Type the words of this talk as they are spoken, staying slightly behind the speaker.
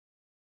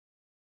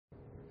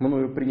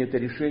мною принято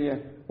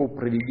решение о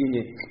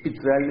проведении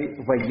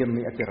специальной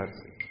военной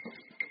операции.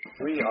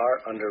 We are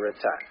under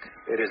attack.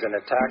 It is an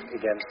attack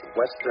against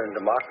Western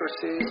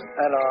democracies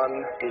and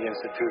on the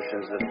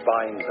institutions that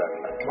bind them.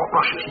 What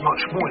Russia's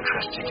much more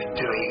interested in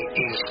doing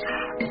is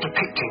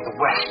depicting the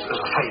West as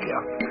a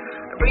failure.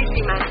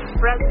 Regime and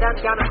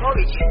President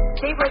Yanukovych,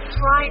 they were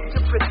trying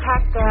to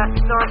protect their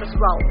enormous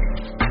wealth.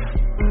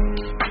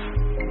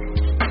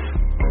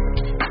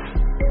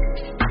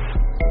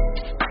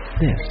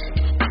 This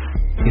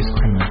is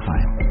Kremlin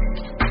File.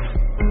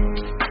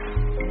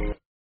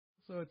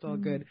 So it's all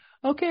good.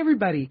 Okay,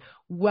 everybody,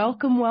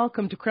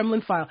 welcome to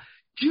Kremlin File.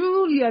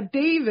 Julia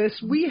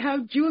Davis, we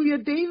have Julia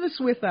Davis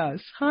with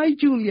us. Hi,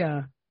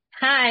 Julia.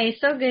 Hi,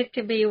 so good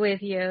to be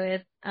with you.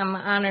 I'm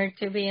honored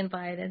to be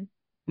invited.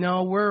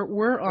 No,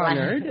 we're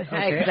honored.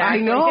 Okay. Exactly. I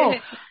know.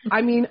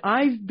 I mean,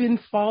 I've been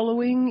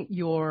following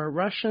your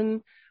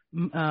Russian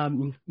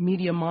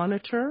media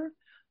monitor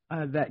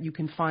that you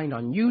can find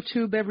on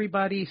YouTube,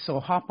 everybody. So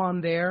hop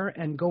on there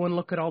and go and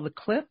look at all the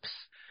clips.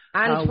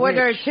 On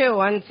Twitter,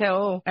 too,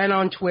 until... And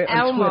on Twitter,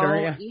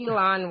 yeah.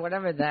 Elon,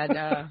 whatever that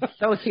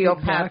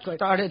sociopath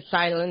started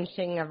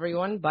silencing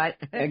everyone, but...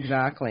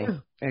 Exactly.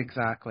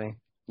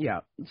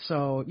 Yeah.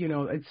 So,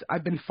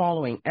 I've been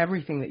following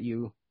everything that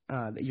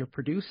you're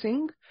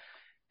producing.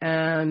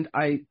 And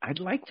I'd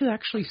like to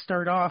actually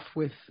start off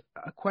with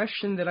a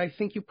question that I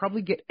think you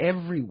probably get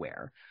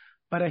everywhere.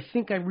 But I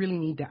think I really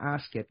need to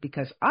ask it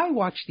because I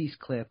watch these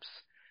clips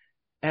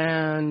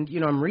and,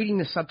 I'm reading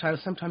the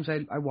subtitles. Sometimes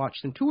I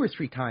watch them 2 or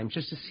 3 times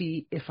just to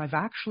see if I've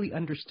actually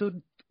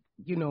understood,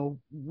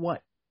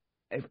 what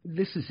if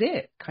this is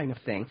it kind of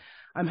thing.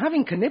 I'm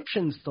having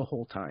conniptions the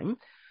whole time.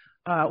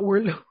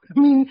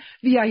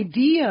 The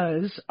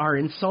ideas are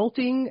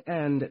insulting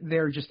and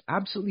they're just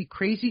absolutely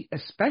crazy,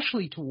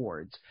 especially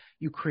towards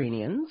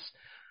Ukrainians.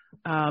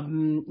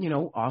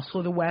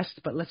 Also the West,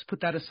 but let's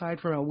put that aside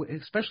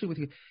especially with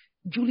you.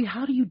 Julie,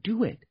 how do you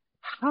do it?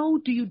 How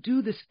do you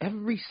do this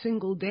every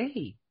single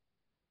day?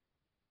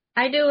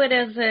 I do it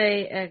as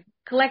a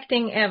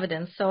collecting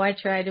evidence, so I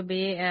try to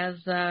be as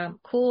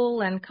cool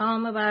and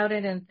calm about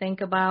it and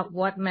think about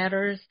what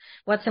matters,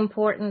 what's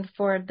important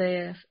for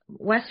the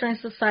Western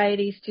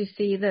societies to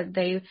see that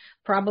they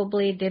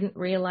probably didn't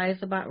realize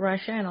about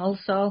Russia, and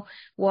also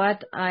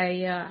what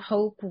I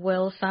hope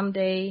will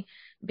someday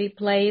be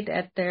played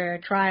at their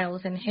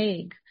trials in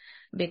Hague,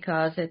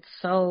 because it's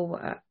so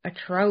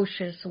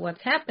atrocious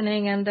what's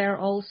happening, and they're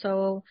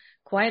also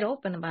quite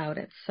open about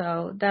it.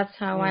 So that's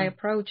how I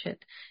approach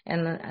it,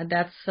 and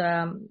that's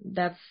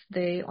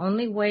the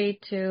only way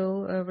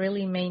to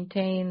really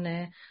maintain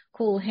a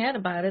cool head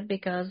about it,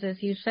 because,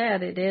 as you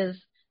said, it is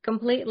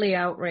completely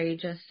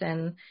outrageous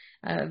and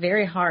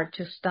very hard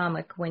to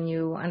stomach when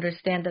you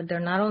understand that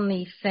they're not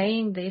only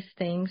saying these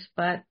things,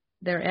 but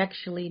they're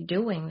actually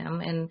doing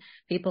them, and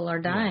people are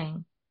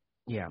dying.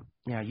 Yeah.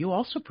 You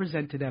also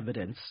presented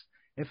evidence,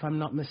 if I'm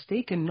not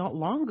mistaken, not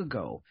long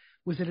ago.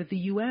 Was it at the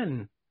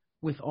UN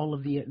with all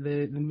of the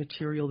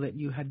material that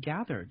you had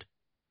gathered?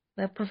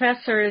 The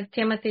Professor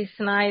Timothy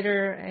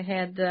Snyder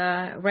had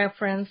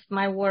referenced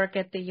my work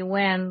at the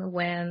UN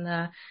when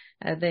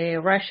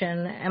the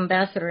Russian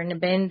ambassador in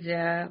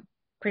Nebenzia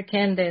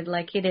pretended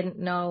like he didn't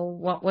know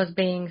what was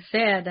being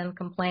said and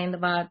complained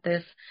about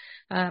this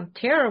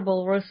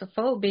terrible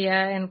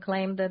Russophobia and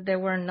claimed that there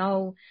were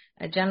no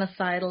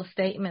genocidal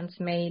statements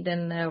made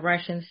in the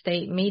Russian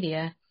state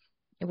media,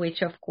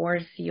 which, of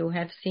course, you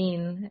have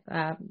seen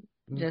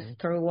just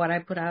through what I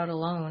put out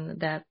alone,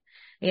 that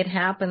it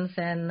happens,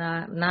 and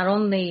not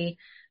only,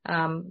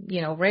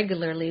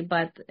 regularly,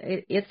 but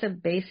it's a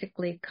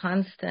basically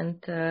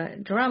constant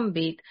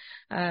drumbeat.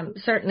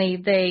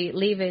 Certainly they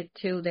leave it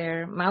to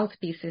their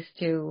mouthpieces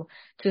to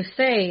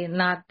say,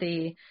 not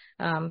the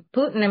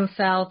Putin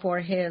himself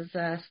or his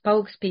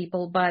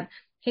spokespeople, but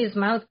his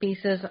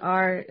mouthpieces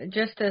are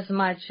just as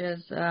much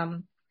as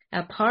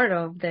a part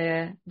of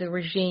the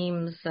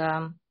regime's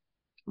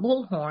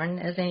bullhorn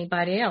as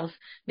anybody else,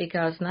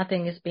 because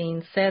nothing is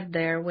being said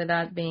there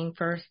without being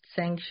first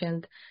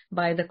sanctioned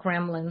by the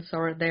Kremlins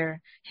or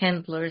their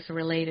handlers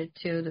related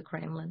to the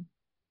Kremlin.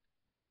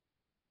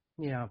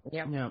 Yeah.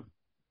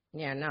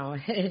 No,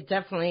 it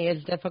definitely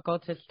is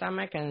difficult to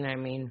stomach,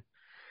 and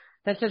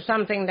this is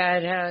something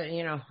that,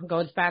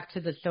 goes back to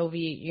the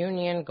Soviet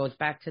Union, goes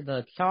back to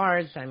the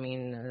Tsars.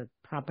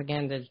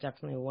 Propaganda is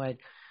definitely what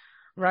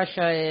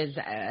Russia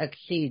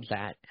exceeds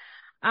at.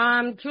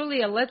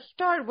 Julia, let's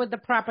start with the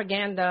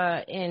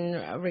propaganda in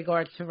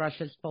regards to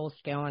Russia's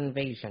full-scale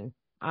invasion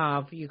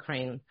of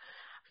Ukraine.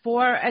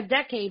 For a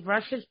decade,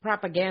 Russia's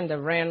propaganda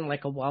ran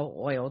like a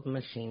well-oiled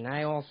machine.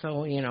 I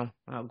also,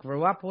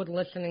 grew up with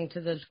listening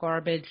to this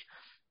garbage.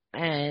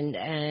 And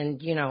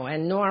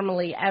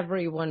normally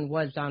everyone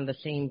was on the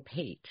same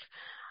page.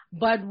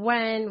 But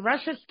when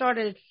Russia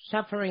started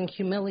suffering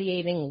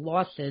humiliating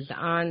losses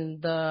on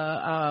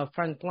the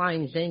front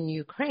lines in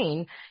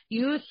Ukraine,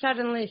 you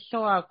suddenly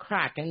saw a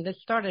crack. And this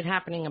started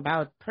happening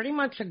about pretty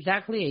much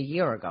exactly a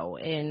year ago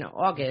in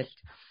August.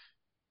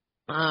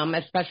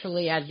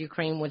 especially as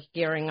Ukraine was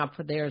gearing up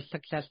for their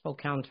successful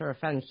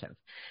counteroffensive.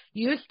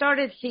 You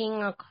started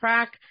seeing a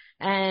crack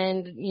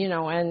and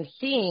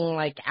seeing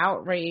like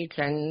outrage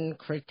and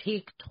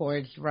critique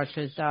towards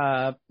Russia's,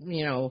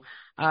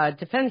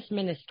 defense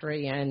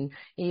ministry and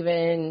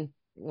even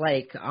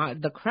like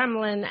the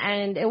Kremlin.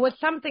 And it was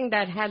something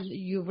that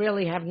you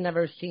really have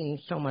never seen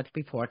so much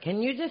before.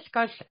 Can you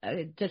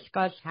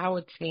discuss how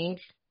it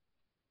changed?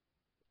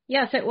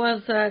 Yes, it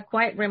was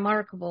quite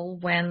remarkable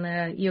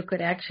when you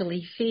could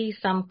actually see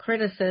some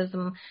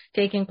criticism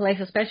taking place,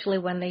 especially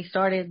when they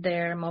started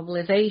their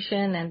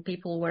mobilization and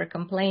people were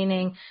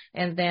complaining,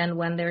 and then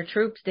when their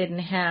troops didn't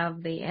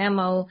have the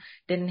ammo,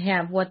 didn't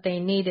have what they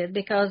needed,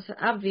 because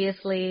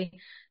obviously,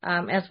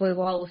 as we've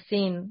all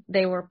seen,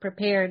 they were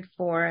prepared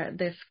for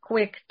this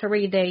quick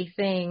 3-day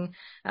thing.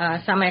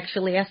 Some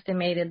actually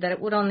estimated that it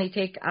would only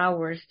take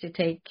hours to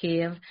take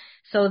Kiev.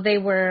 So they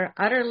were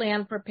utterly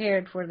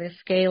unprepared for the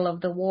scale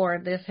of the war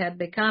this had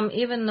become,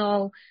 even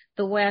though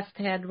the West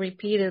had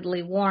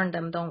repeatedly warned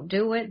them, don't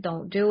do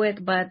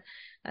it. But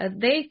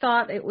they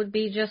thought it would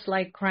be just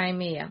like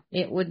Crimea.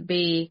 It would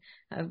be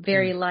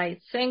very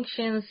light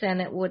sanctions and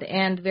it would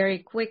end very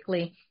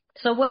quickly.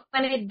 So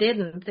when it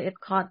didn't, it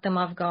caught them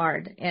off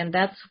guard. And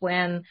that's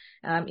when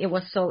it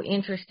was so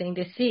interesting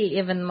to see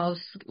even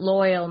most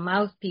loyal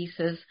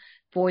mouthpieces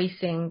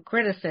voicing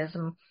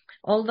criticism.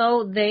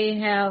 Although they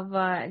have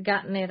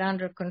gotten it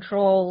under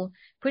control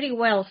pretty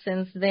well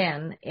since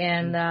then.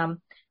 And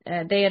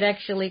they had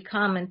actually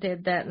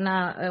commented that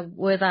now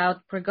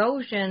without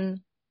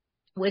Prigozhin,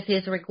 with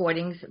his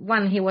recordings,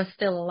 when he was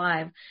still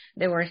alive,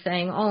 they were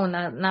saying,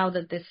 now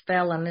that this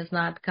felon is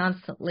not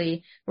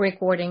constantly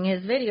recording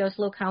his videos,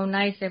 look how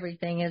nice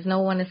everything is.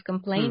 No one is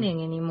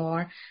complaining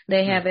anymore.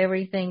 They have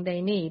everything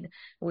they need,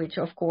 which,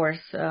 of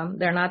course,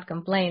 they're not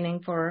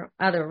complaining for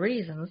other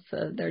reasons.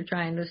 They're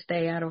trying to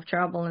stay out of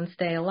trouble and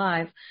stay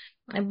alive.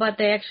 But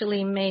they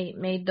actually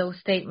made those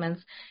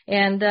statements.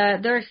 And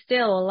there's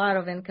still a lot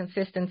of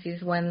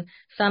inconsistencies when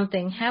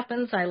something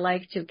happens. I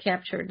like to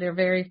capture their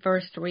very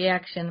first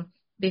reaction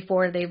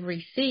before they've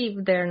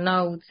received their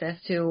notes as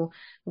to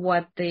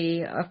what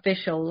the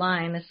official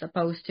line is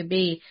supposed to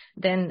be.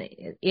 Then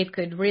it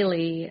could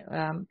really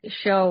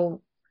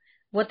show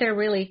what they're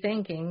really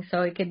thinking,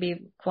 so it could be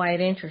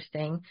quite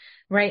interesting.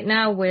 Right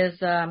now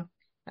with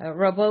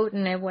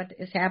Robotyne, what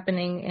is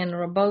happening in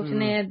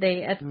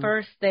Robotyne,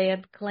 first they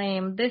had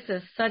claimed this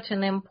is such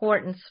an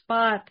important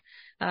spot,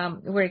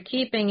 we're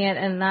keeping it,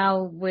 and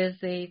now with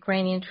the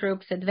Ukrainian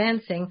troops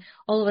advancing,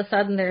 all of a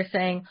sudden they're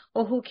saying,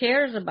 who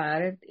cares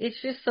about it?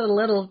 It's just a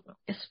little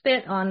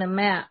spit on a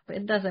map.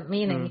 It doesn't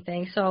mean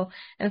anything. So,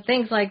 and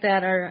things like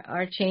that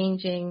are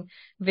changing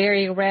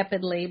very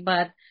rapidly,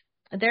 but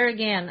there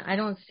again, I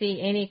don't see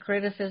any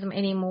criticism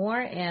anymore,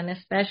 and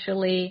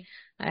especially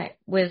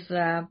with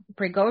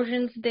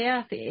Prigozhin's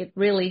death, it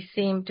really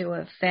seemed to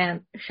have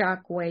sent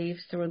shock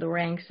waves through the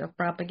ranks of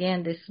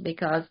propagandists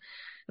because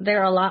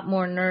they're a lot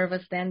more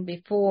nervous than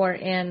before,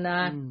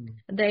 and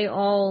they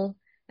all,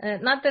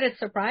 not that it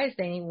surprised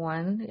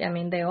anyone, I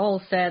mean, they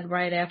all said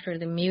right after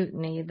the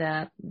mutiny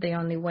that the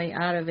only way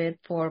out of it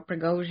for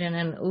Prigozhin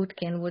and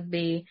Utkin would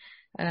be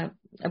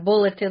a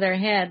bullet to their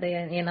head.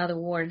 In other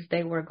words,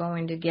 they were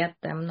going to get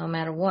them no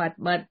matter what.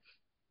 But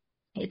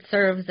it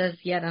serves as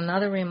yet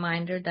another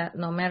reminder that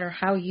no matter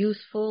how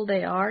useful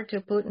they are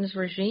to Putin's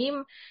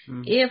regime,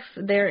 if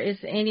there is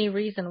any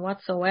reason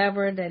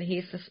whatsoever that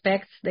he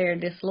suspects their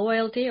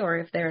disloyalty or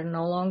if they're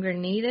no longer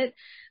needed,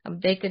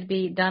 they could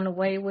be done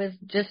away with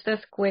just as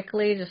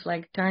quickly, just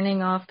like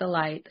turning off the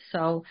light.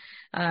 So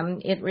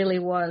it really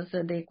was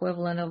the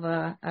equivalent of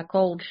a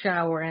cold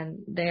shower, and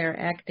they're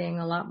acting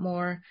a lot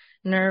more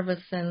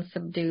nervous and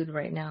subdued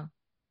right now.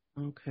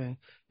 Okay.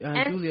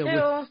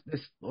 Julia, with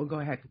this, go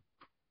ahead.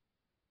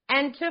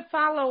 And to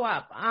follow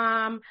up,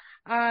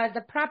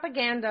 the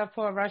propaganda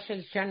for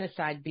Russia's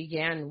genocide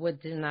began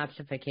with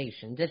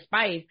denazification.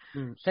 Despite,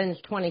 since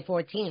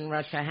 2014,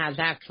 Russia has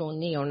actual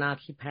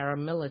neo-Nazi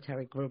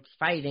paramilitary groups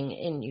fighting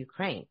in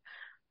Ukraine.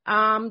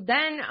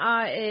 Then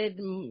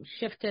it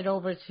shifted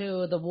over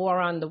to the war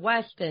on the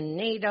West and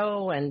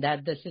NATO, and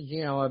that this is,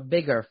 a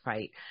bigger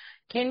fight.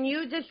 Can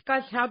you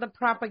discuss how the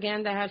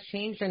propaganda has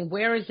changed and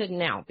where is it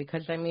now?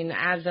 Because, I mean,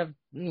 as of,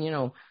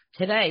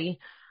 today,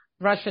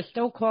 Russia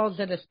still calls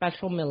it a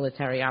special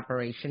military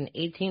operation.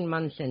 18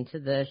 months into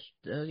this,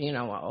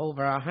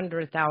 over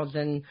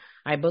 100,000,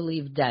 I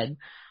believe, dead.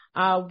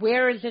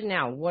 Where is it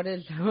now? What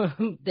is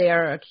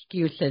their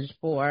excuses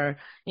for,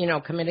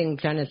 committing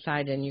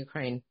genocide in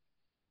Ukraine?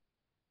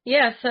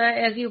 Yes,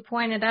 as you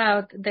pointed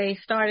out, they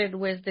started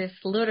with this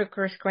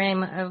ludicrous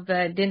claim of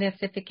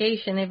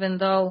denazification, even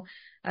though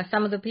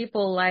some of the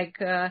people like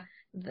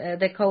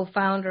the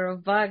co-founder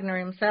of Wagner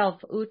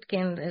himself,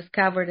 Utkin, is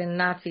covered in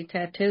Nazi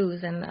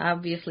tattoos, and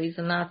obviously he's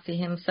a Nazi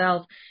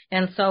himself,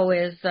 and so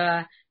is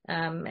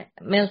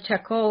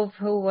Milchakov,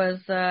 who was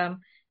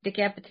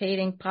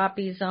decapitating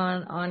poppies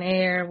on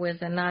air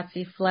with a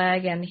Nazi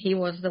flag, and he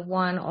was the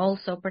one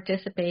also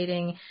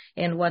participating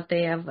in what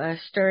they have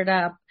stirred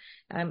up.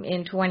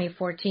 in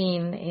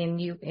 2014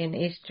 in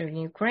eastern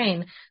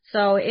Ukraine.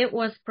 So it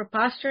was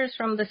preposterous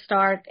from the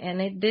start,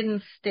 and it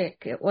didn't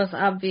stick. It was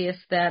obvious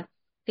that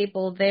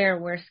people there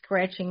were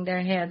scratching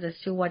their heads as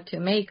to what to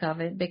make of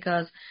it,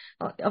 because,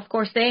 of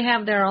course, they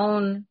have their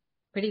own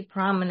pretty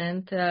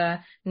prominent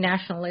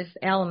nationalist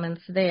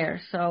elements there.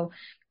 So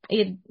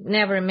it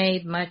never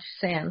made much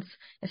sense,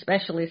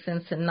 especially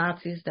since the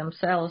Nazis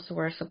themselves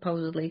were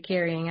supposedly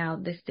carrying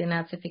out this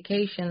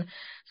denazification.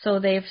 So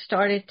they've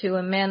started to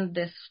amend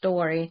this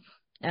story.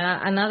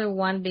 Another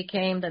one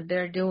became that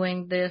they're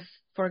doing this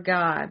for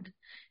God,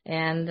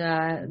 and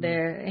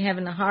they're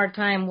having a hard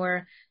time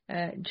where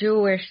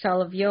Jewish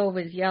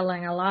Solovyov is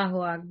yelling Allahu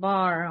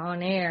Akbar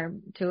on air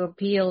to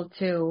appeal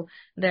to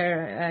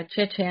their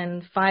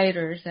Chechen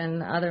fighters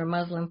and other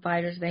Muslim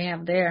fighters they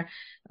have there.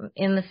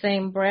 In the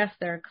same breath,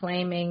 they're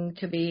claiming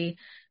to be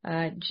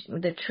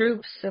the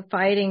troops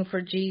fighting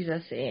for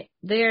Jesus.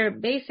 They're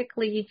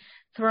basically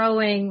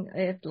throwing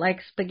it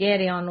like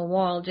spaghetti on the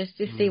wall just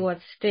to see what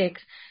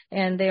sticks,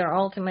 and their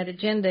ultimate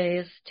agenda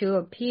is to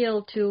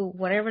appeal to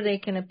whatever they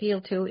can appeal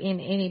to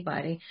in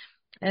anybody.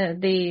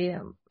 The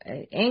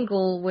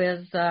angle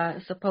with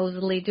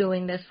supposedly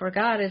doing this for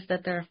God is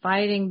that they're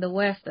fighting the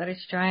West that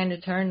is trying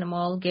to turn them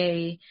all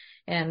gay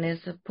and is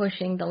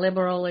pushing the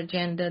liberal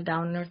agenda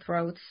down their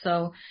throats.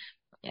 So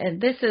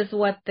this is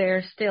what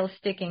they're still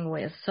sticking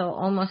with. So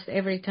almost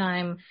every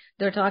time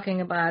they're talking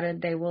about it,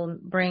 they will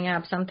bring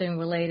up something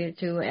related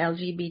to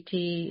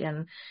LGBT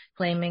and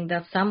claiming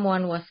that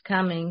someone was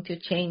coming to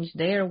change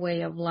their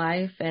way of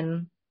life,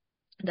 and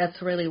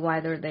that's really why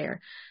they're there.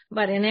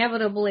 But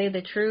inevitably,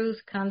 the truth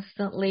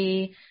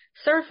constantly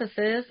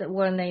surfaces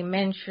when they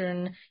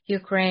mention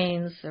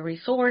Ukraine's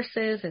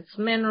resources, its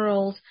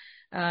minerals,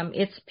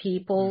 its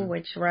people,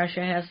 which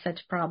Russia has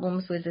such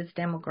problems with its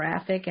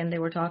demographic. And they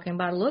were talking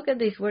about, look at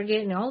this, we're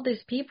getting all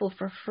these people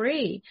for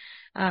free.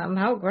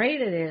 How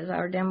great it is.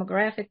 Our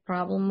demographic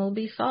problem will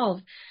be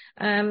solved.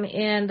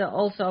 And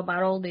also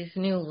about all these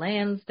new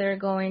lands they're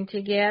going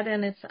to get.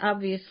 And it's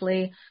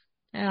obviously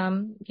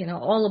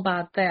all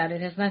about that.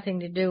 It has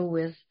nothing to do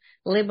with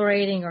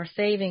liberating or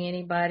saving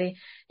anybody.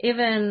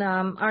 Even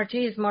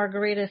RT's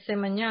Margarita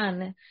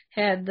Simonyan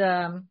had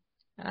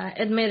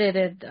admitted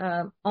it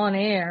on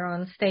air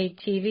on state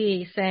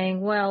TV, saying,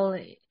 well,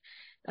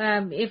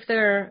 if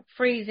they're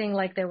freezing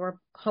like they were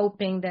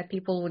hoping that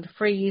people would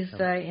freeze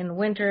in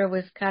winter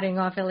with cutting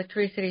off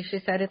electricity, she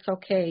said it's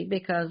okay,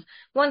 because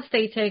once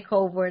they take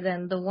over,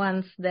 then the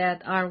ones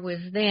that are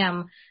with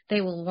them,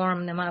 they will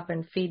warm them up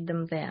and feed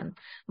them then.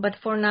 But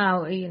for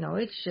now,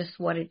 it's just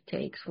what it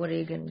takes. What are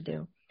you going to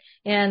do?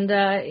 And,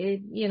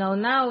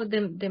 now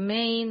the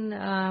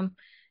main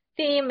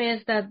theme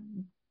is that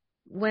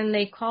when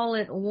they call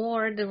it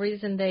war, the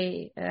reason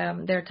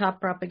their top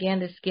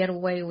propagandists get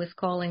away with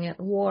calling it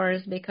war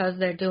is because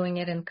they're doing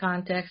it in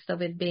context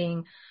of it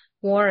being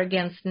war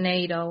against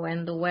NATO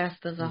and the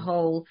West as a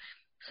whole,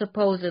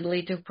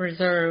 supposedly to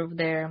preserve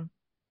their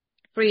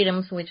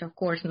freedoms, which of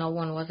course no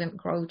one was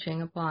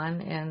encroaching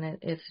upon, and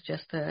it's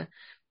just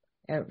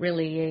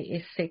really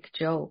a sick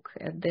joke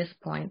at this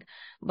point.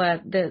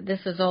 But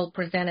this is all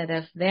presented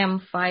as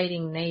them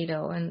fighting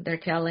NATO, and they're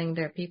telling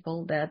their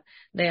people that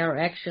they are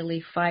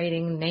actually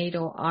fighting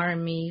NATO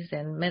armies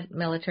and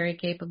military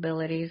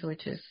capabilities,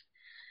 which is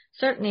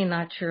certainly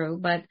not true.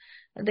 But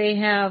they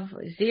have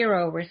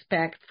zero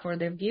respect for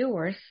their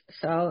viewers,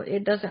 so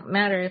it doesn't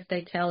matter if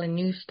they tell a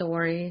news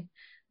story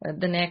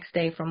the next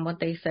day from what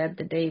they said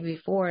the day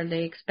before.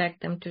 They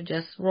expect them to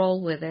just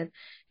roll with it.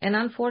 And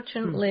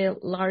unfortunately, a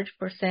large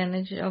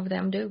percentage of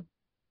them do.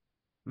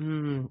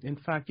 In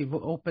fact, you've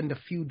opened a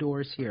few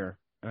doors here,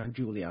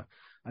 Julia,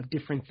 of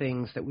different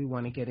things that we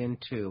want to get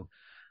into.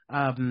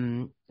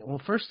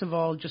 Well, first of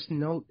all, just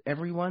note,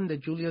 everyone,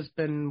 that Julia's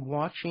been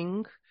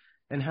watching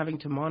and having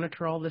to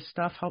monitor all this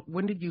stuff.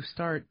 When did you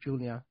start,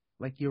 Julia?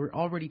 Like, you were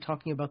already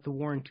talking about the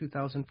war in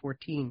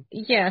 2014.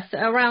 Yes,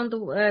 around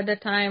the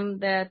time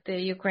that the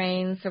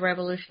Ukraine's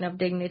Revolution of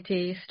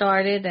Dignity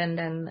started, and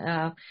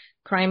then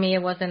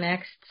Crimea was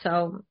annexed.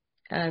 So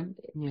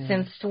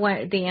since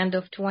the end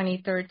of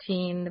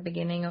 2013, the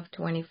beginning of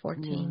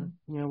 2014.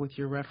 Yeah, with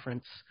your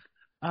reference.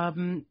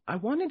 I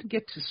wanted to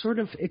get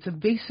to it's a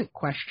basic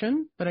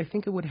question, but I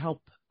think it would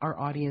help our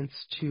audience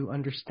to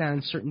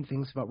understand certain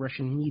things about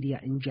Russian media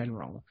in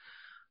general.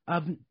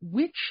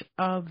 Which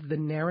of the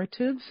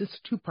narratives, it's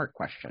a two-part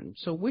question,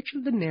 so which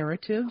of the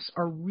narratives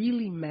are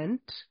really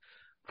meant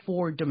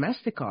for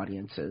domestic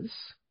audiences,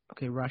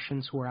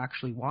 Russians who are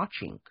actually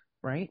watching,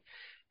 right?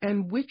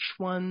 And which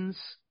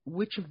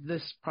of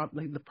this,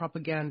 the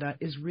propaganda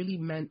is really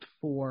meant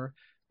for,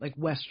 like,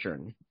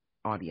 Western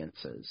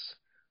audiences,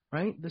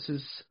 right? This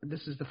is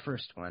the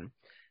first one.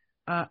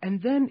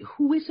 And then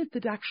who is it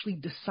that actually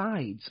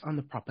decides on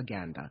the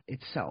propaganda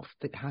itself,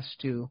 that has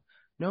to...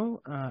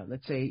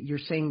 let's say you're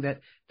saying that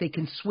they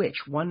can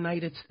switch. One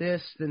night it's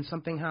this, then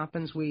something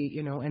happens,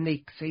 and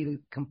they say the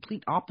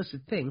complete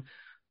opposite thing.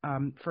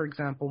 For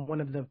example, one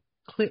of the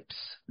clips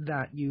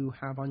that you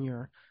have on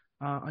your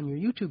on your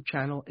YouTube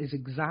channel is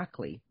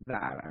exactly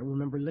that. I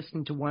remember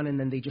listening to one and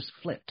then they just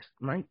flipped,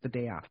 right, the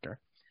day after.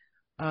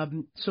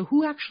 So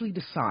who actually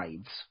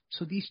decides?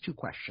 So these two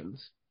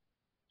questions.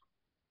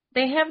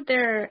 They have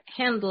their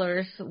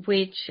handlers,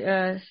 which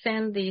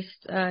send these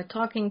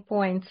talking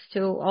points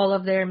to all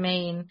of their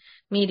main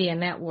media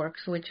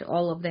networks, which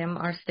all of them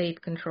are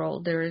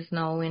state-controlled. There is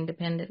no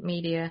independent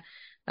media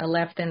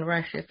left in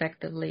Russia,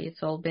 effectively.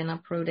 It's all been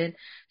uprooted.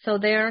 So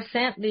they are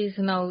sent these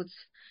notes,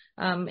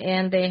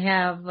 and they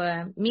have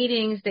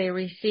meetings. They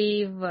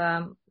receive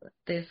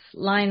this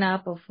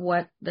lineup of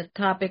what the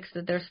topics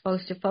that they're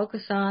supposed to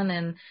focus on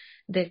and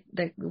the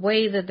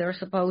way that they're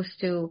supposed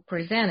to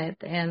present it,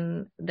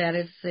 and that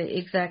is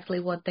exactly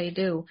what they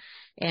do.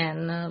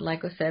 And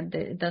like I said,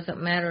 it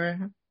doesn't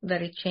matter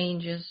that it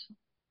changes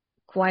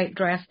quite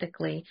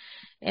drastically.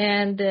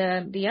 And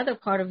the other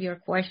part of your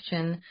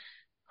question,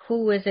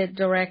 who is it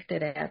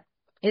directed at?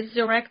 It's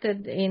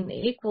directed in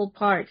equal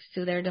parts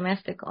to their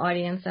domestic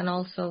audience and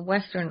also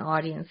Western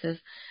audiences.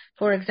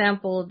 For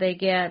example, they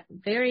get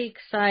very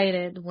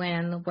excited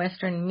when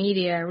Western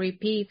media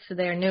repeats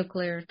their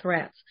nuclear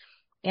threats.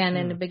 And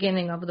in the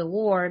beginning of the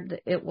war,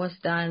 it was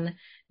done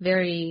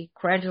very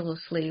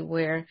credulously,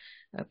 where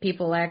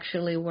people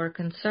actually were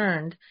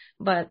concerned,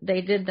 but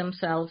they did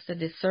themselves a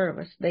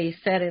disservice. They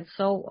said it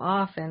so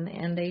often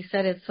and they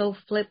said it so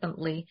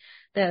flippantly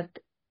that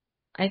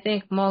I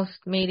think most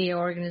media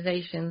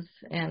organizations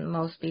and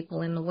most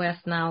people in the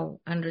West now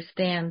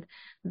understand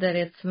that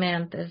it's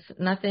meant as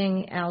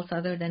nothing else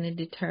other than a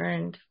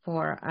deterrent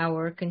for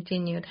our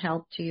continued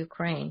help to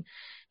Ukraine.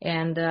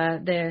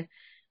 And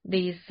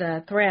these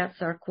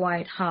threats are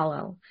quite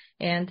hollow.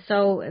 And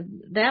so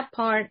that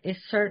part is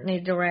certainly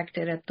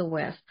directed at the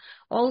West.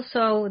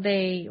 Also,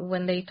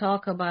 when they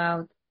talk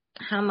about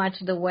how much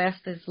the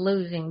West is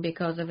losing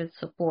because of its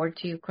support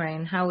to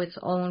Ukraine, how its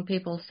own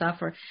people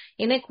suffer,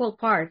 in equal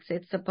parts,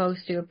 it's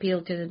supposed to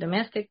appeal to the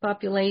domestic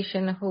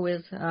population who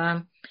is,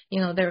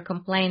 they're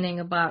complaining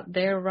about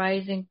their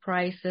rising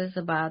prices,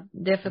 about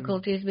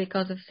difficulties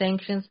because of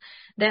sanctions.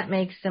 That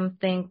makes them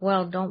think,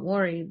 well, don't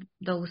worry,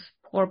 those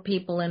poor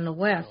people in the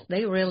West,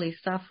 they really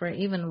suffer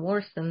even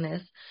worse than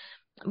this.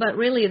 But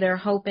really, they're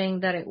hoping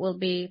that it will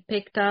be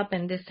picked up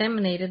and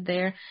disseminated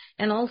there.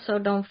 And also,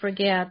 don't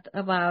forget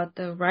about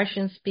the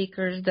Russian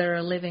speakers that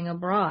are living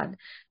abroad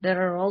that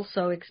are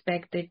also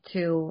expected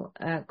to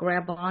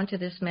grab onto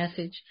this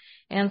message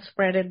and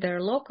spread it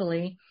there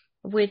locally,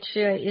 which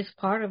is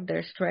part of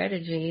their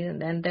strategy.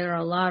 And there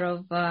are a lot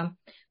of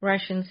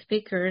Russian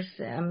speakers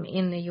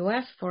in the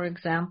U.S., for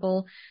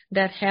example,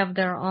 that have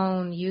their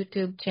own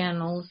YouTube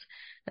channels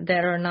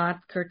that are not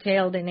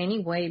curtailed in any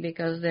way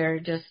because they're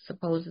just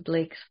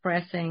supposedly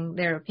expressing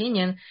their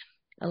opinion,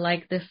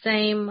 like the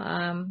same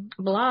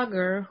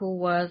blogger who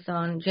was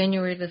on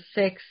January the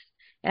 6th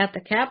at the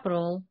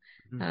Capitol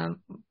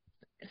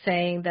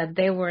saying that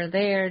they were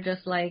there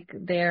just like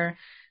their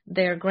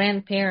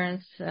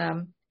grandparents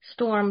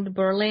stormed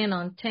Berlin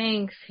on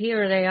tanks.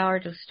 Here they are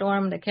to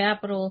storm the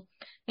Capitol.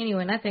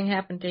 Anyway, nothing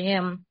happened to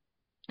him.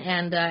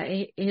 And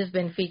he's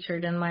been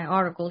featured in my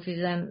articles.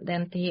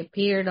 Then he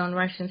appeared on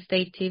Russian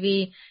state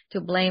TV to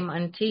blame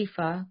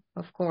Antifa,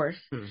 of course.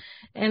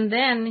 And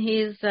then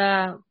he's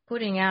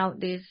putting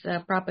out these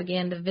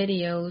propaganda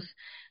videos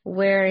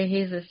where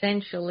he's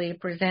essentially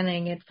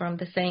presenting it from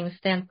the same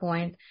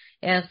standpoint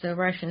as the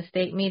Russian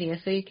state media.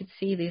 So you could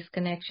see these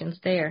connections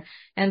there.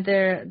 And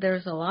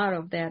there's a lot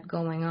of that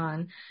going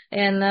on.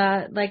 And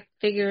like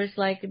figures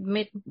like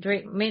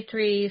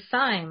Dmitry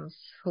Simes,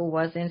 who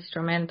was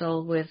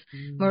instrumental with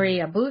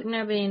Maria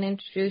Butina being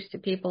introduced to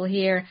people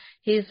here.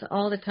 He's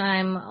all the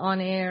time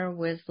on air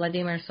with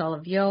Vladimir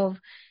Solovyov.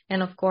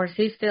 And of course,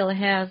 he still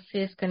has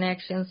his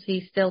connections.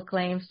 He still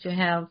claims to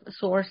have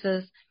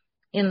sources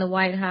in the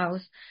White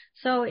House.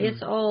 So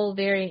it's all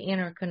very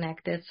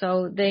interconnected.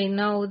 So they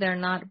know they're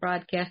not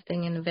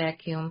broadcasting in a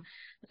vacuum.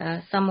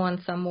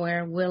 Someone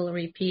somewhere will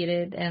repeat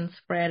it and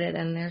spread it,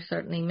 and they're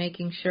certainly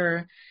making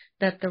sure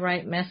that the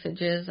right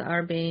messages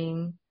are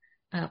being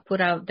put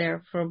out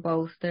there for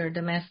both their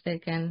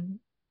domestic and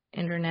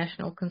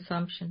international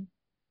consumption.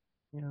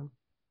 Yeah.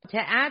 To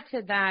add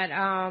to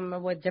that,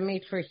 with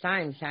Dmitry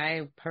Simes,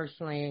 I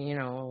personally,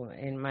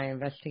 in my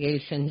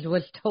investigations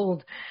was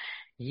told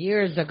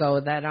years ago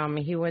that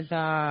he was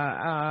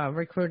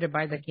recruited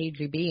by the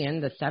KGB in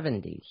the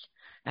 70s,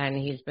 and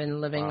he's been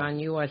living on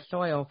U.S.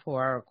 soil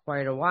for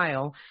quite a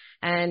while.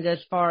 And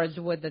as far as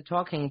with the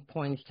talking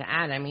points to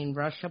add, I mean,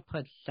 Russia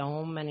puts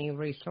so many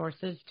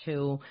resources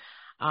to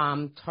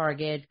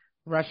target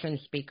Russian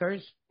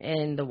speakers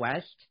in the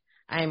West.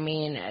 I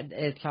mean,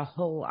 it's a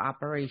whole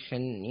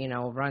operation,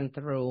 run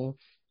through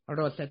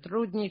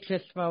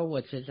Rosotrudnichestvo,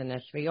 which is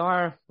an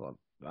SVR,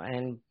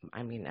 and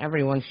I mean,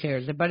 everyone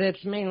shares it, but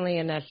it's mainly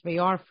an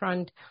SVR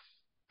front,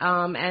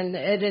 and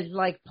it is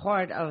like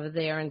part of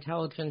their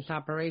intelligence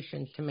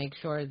operations to make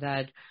sure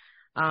that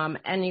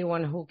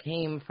anyone who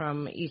came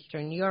from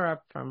Eastern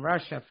Europe, from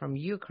Russia, from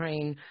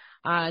Ukraine,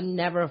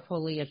 never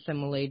fully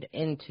assimilate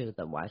into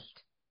the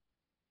West.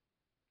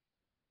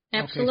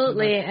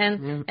 Absolutely,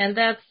 Okay, and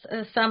that's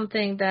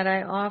something that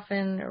I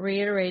often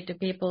reiterate to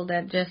people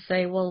that just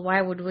say, well,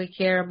 why would we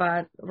care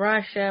about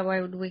Russia? Why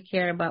would we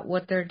care about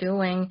what they're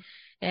doing?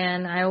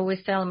 And I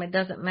always tell them it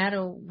doesn't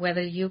matter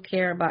whether you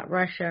care about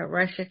Russia.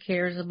 Russia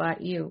cares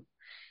about you.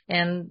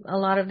 And a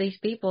lot of these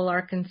people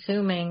are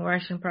consuming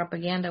Russian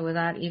propaganda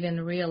without even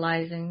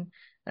realizing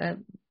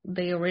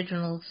the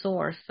original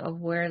source of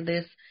where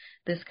this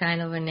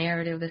kind of a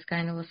narrative, this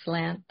kind of a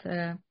slant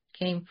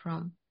came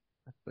from.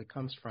 it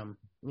comes from.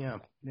 Yeah,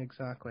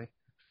 exactly.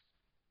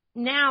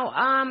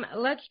 Now,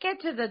 let's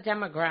get to the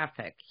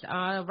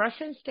demographics.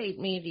 Russian state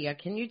media,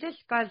 can you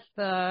discuss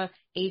the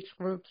age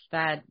groups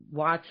that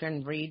watch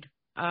and read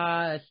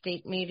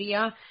state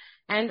media?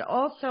 And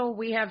also,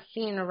 we have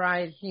seen a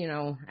rise,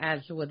 as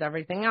with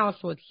everything else,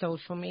 with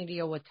social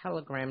media, with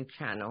Telegram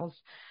channels.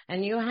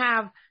 And you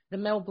have the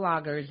mill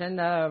bloggers and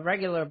the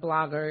regular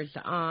bloggers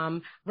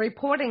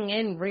reporting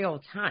in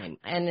real time,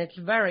 and it's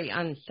very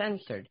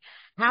uncensored.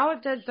 How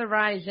does the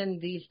rise in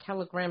these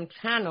Telegram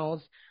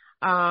channels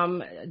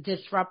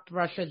disrupt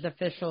Russia's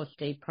official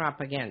state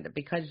propaganda?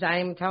 Because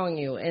I'm telling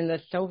you, in the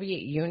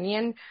Soviet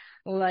Union,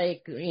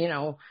 U.S.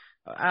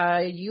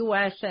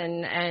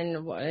 and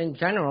in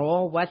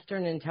general,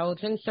 Western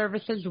intelligence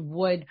services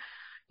would,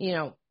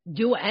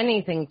 do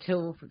anything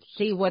to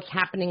see what's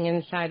happening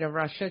inside of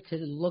Russia, to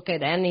look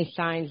at any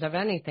signs of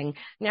anything.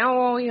 Now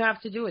all you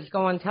have to do is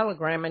go on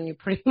Telegram and you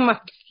pretty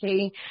much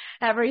see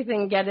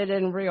everything, get it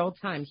in real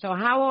time. So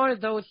how are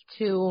those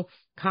two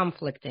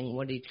conflicting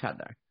with each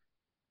other?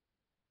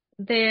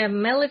 The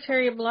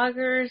military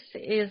bloggers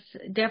is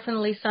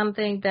definitely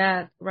something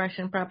that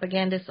Russian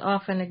propagandists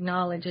often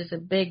acknowledge is a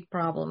big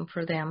problem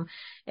for them.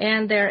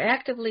 And they're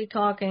actively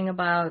talking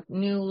about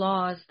new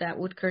laws that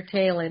would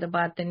curtail it,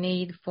 about the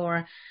need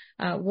for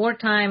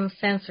wartime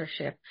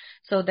censorship.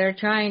 So they're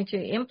trying to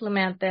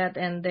implement that,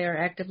 and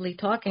they're actively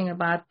talking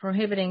about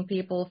prohibiting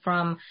people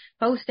from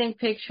posting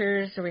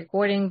pictures,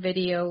 recording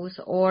videos,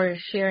 or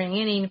sharing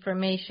any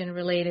information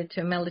related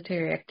to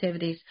military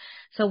activities.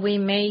 So we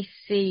may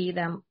see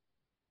them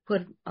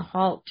put a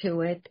halt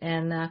to it,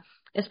 and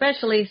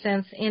especially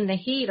since in the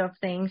heat of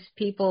things,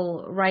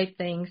 people write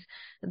things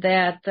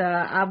that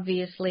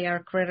obviously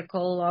are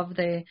critical of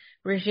the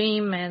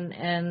regime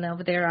and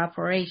of their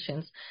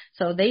operations.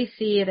 So they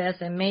see it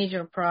as a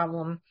major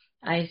problem.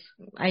 I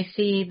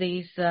see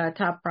these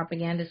top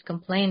propagandists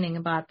complaining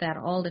about that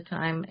all the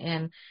time,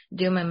 and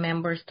Duma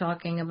members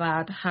talking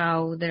about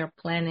how they're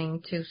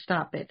planning to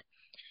stop it.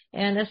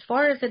 And as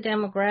far as the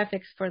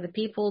demographics for the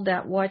people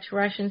that watch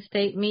Russian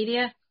state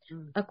media,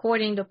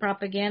 according to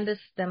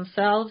propagandists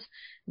themselves,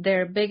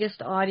 their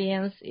biggest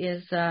audience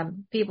is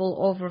people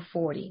over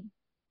 40.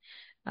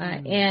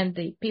 And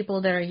the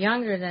people that are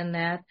younger than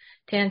that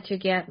tend to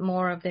get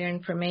more of their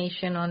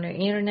information on the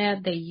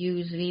internet. They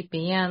use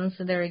VPNs.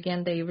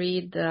 They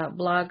read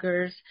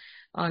bloggers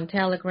on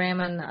Telegram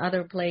and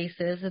other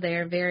places.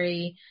 They're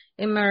very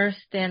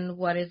immersed in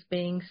what is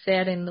being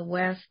said in the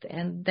West,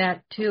 and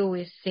that too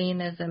is seen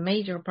as a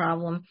major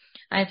problem.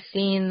 I've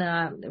seen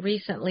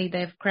recently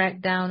they've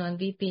cracked down on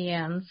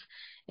VPNs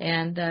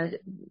and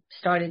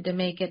started to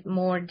make it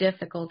more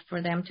difficult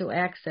for them to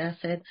access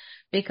it,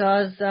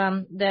 because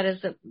that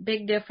is a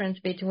big difference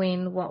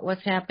between what was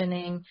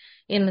happening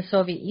in the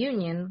Soviet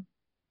Union,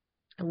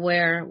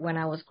 where when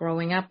I was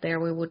growing up there,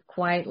 we would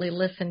quietly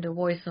listen to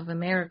Voice of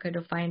America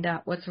to find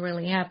out what's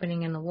really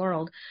happening in the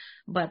world.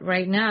 But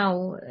right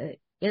now,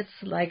 it's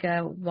like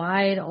a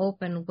wide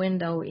open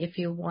window. If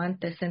you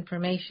want this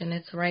information,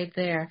 it's right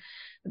there.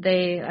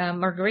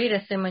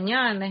 Margarita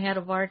Simonyan, the head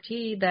of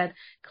RT, that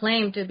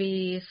claimed to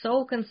be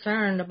so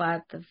concerned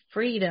about the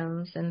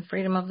freedoms and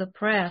freedom of the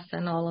press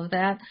and all of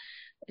that,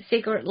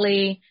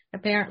 secretly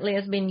apparently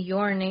has been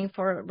yearning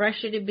for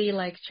Russia to be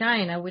like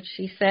China, which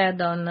she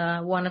said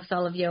on one of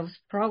Solovyev's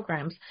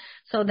programs.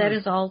 So that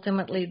is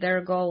ultimately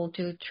their goal,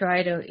 to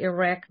try to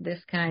erect this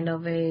kind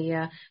of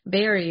a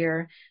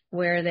barrier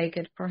where they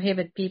could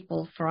prohibit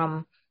people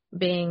from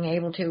being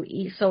able to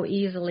so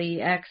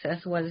easily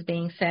access what is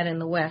being said in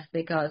the West,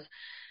 because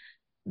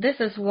this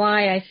is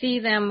why I see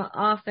them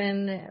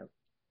often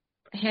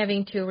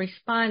having to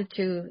respond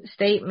to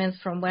statements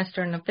from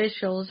Western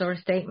officials or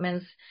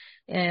statements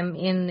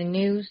in the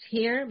news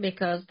here,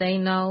 because they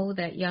know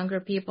that younger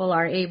people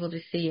are able to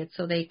see it,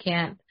 so they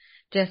can't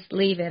just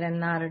leave it and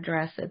not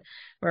address it.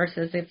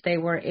 Versus if they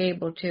were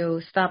able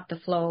to stop the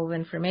flow of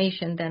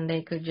information, then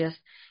they could just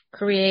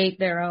create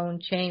their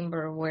own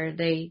chamber where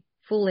they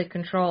fully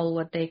control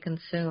what they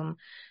consume.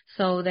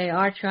 So they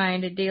are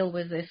trying to deal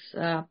with this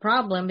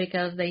problem,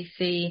 because they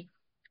see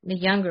the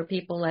younger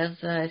people as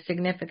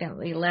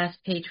significantly less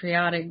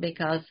patriotic,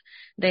 because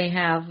they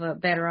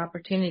have better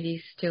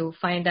opportunities to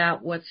find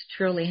out what's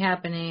truly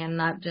happening and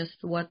not just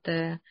what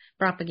the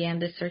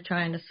propagandists are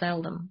trying to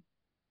sell them.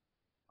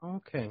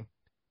 Okay.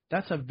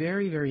 That's a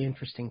very, very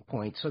interesting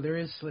point. So there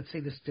is, let's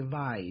say, this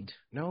divide,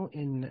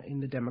 in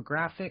the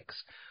demographics,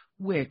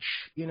 which,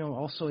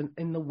 also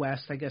in the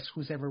West, I guess,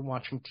 who's ever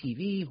watching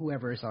TV,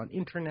 whoever is on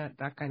internet,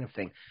 that kind of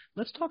thing.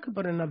 Let's talk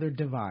about another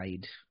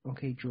divide,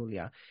 okay,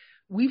 Julia.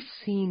 we've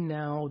seen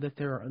now that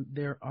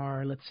there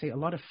are, let's say, a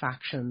lot of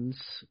factions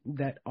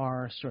that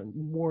are sort of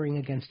warring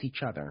against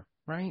each other,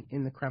 right,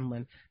 in the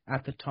Kremlin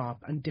at the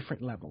top on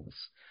different levels.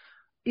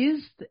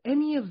 Is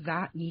any of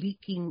that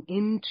leaking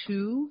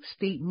into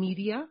state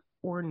media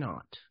or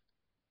not?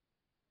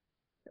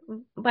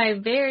 By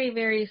very,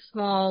 very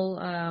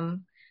small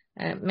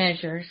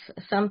measures.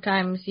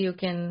 Sometimes you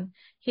can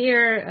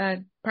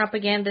hear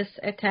propagandists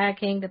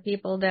attacking the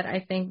people that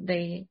I think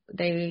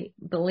they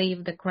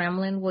believe the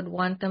Kremlin would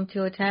want them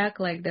to attack,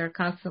 like they're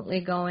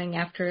constantly going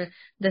after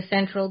the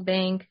central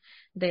bank.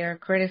 They're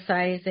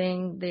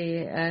criticizing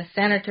the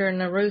Senator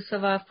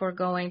Narusova for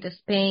going to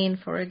Spain,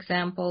 for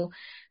example.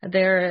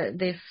 There are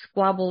these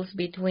squabbles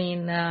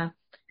between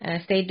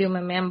State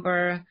Duma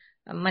member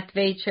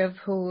Matveyev,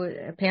 who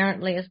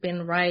apparently has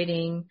been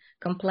writing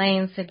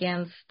complaints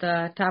against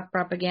top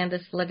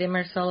propagandist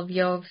Vladimir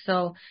Solovyov.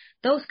 So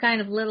those kind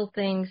of little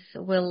things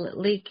will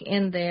leak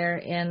in there,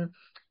 and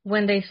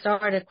when they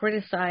start to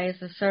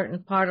criticize a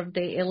certain part of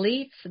the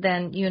elites,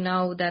 then you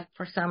know that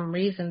for some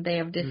reason they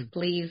have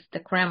displeased the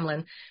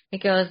Kremlin,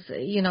 because,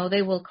 you know,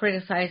 they will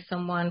criticize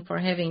someone for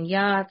having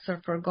yachts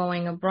or for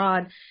going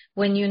abroad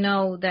when you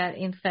know that,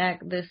 in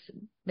fact, this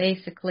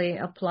basically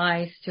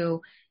applies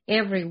to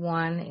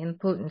everyone in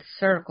Putin's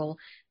circle.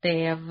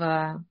 They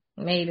have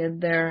made it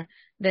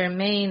their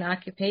main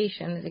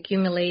occupation is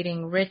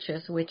accumulating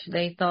riches, which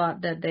they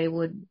thought that they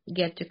would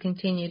get to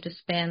continue to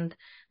spend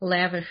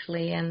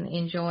lavishly and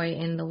enjoy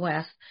in the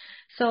West.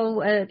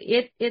 So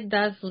it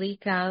does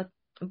leak out,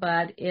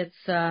 but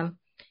it's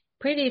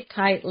pretty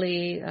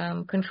tightly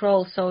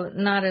controlled, so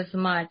not as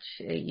much,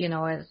 you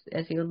know,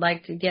 as you would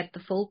like to get the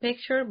full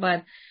picture.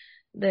 But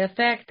the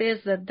fact is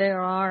that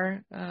there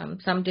are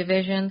some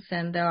divisions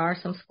and there are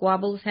some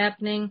squabbles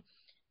happening.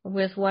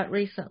 With what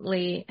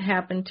recently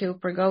happened to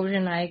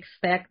Prigozhin, I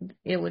expect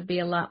it'll be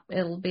a lot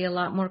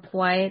more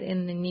quiet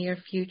in the near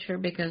future,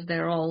 because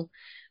they're all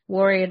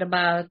worried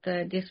about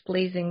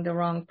displeasing the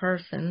wrong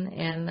person,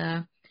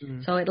 and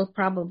so it'll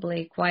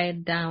probably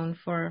quiet down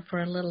for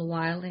a little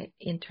while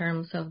in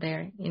terms of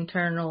their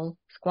internal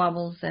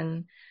squabbles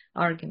and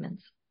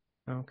arguments.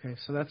 Okay,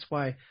 so that's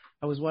why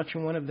I was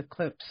watching one of the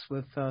clips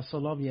with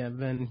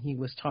Solovyev, and he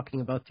was talking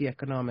about the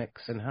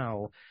economics and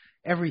how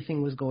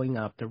everything was going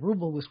up. The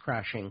ruble was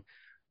crashing,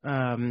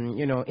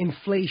 you know,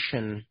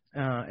 inflation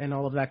and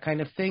all of that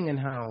kind of thing, and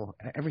how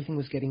everything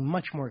was getting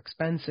much more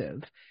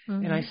expensive.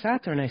 Mm-hmm. And I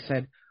sat there and I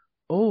said,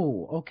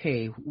 oh,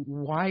 okay,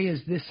 why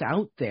is this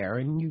out there?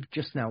 And you've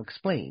just now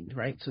explained,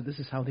 right? So this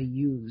is how they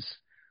use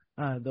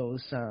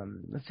those,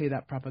 let's say,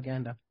 that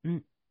propaganda.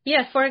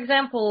 Yes, for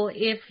example,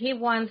 if he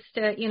wants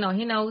to, you know,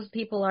 he knows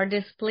people are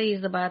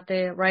displeased about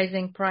the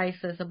rising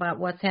prices, about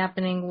what's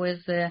happening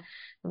with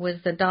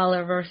the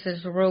dollar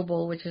versus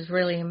ruble, which is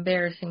really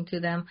embarrassing to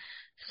them.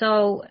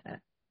 So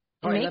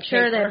to make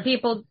sure that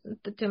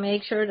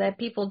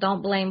people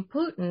don't blame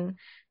Putin,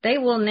 they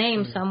will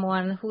name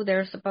someone who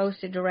they're supposed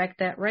to direct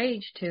that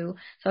rage to.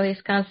 So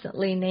he's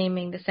constantly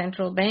naming the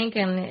central bank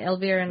and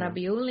Elvira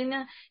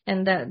Nabiullina,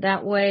 and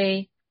that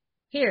way,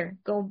 here,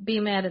 go be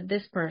mad at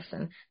this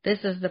person. This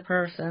is the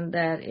person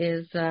that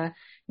is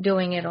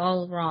doing it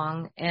all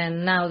wrong.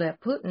 And now that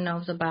Putin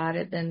knows about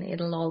it, then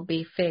it'll all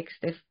be fixed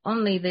if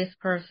only this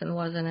person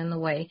wasn't in the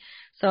way.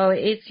 So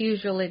it's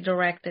usually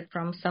directed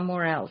from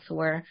somewhere else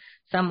where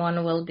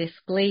someone will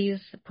displease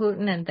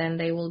Putin, and then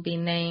they will be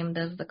named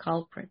as the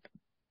culprit.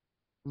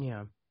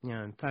 Yeah.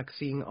 In fact,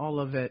 seeing all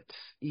of it,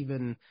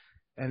 even,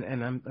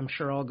 and I'm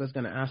sure Olga's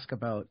going to ask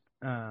about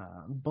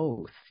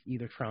both,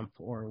 either Trump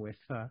or with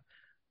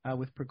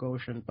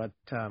Prigozhin, but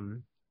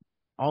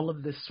all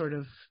of this sort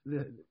of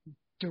the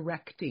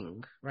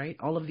directing, right?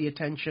 All of the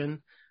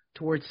attention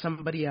towards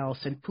somebody else,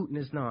 and Putin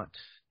is not.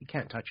 You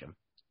can't touch him.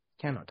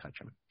 Cannot touch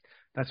him.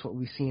 That's what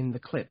we see in the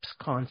clips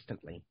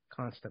constantly.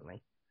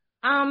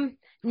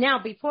 Now,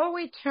 before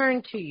we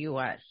turn to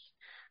U.S.,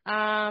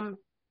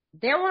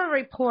 there were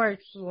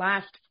reports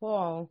last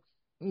fall,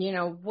 you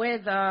know,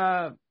 with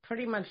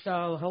pretty much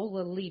the whole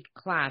elite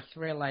class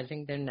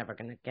realizing they're never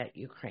going to get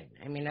Ukraine.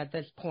 I mean, at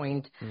this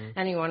point,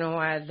 anyone who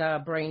has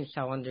a brain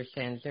cell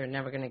understands they're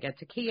never going to get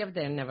to Kiev,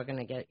 they're never going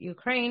to get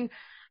Ukraine.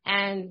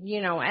 And,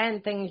 you know,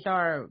 and things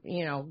are,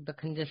 you know, the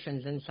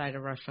conditions inside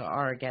of Russia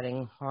are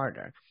getting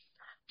harder.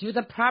 Do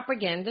the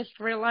propagandists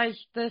realize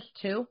this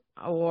too,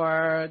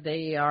 or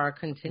they are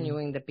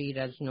continuing to beat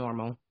as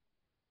normal?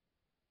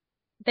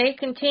 They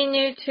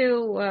continue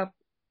to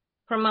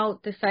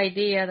promote this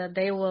idea that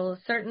they will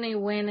certainly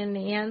win in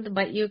the end,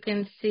 but you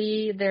can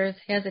see there's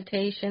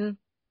hesitation,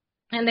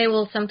 and they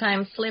will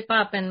sometimes slip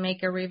up and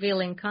make a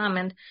revealing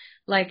comment.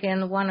 Like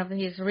in one of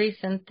his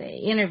recent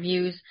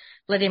interviews,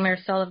 Vladimir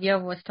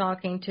Solovyov was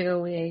talking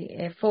to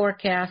a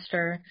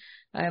forecaster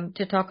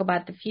to talk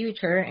about the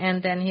future,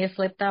 and then he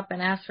slipped up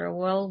and asked her,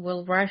 well,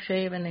 will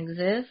Russia even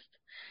exist?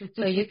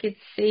 So you could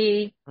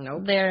see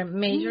their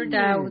major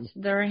doubts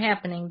that are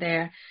happening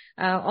there.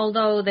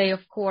 Although they,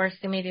 of course,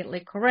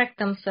 immediately correct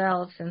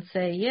themselves and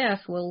say,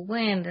 yes, we'll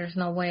win. There's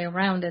no way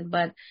around it.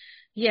 But,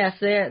 yes,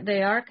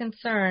 they are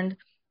concerned.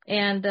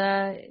 And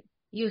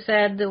you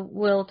said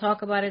we'll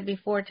talk about it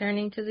before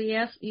turning to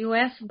the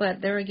U.S.,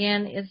 but there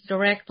again, it's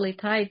directly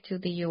tied to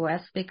the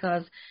U.S.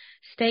 because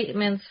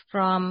statements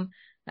from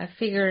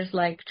figures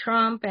like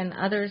Trump and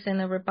others in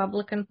the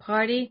Republican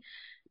Party,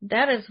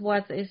 that is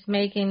what is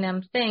making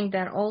them think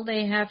that all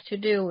they have to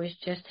do is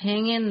just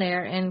hang in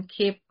there and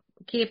keep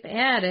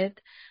at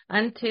it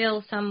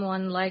until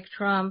someone like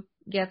Trump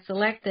gets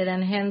elected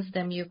and hands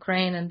them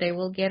Ukraine, and they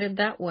will get it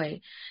that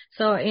way.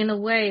 So in a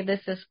way,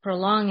 this is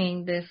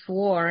prolonging this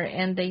war,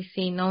 and they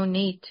see no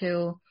need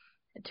to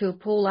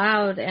pull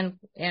out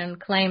and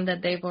claim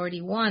that they've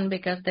already won,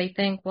 because they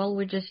think, well,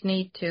 we just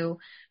need to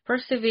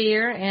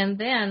persevere and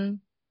then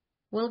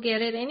we'll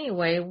get it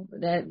anyway.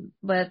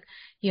 But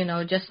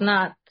just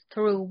not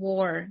through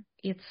war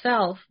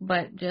itself,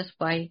 but just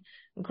by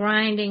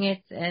grinding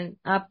it and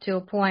up to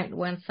a point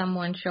when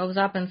someone shows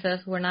up and says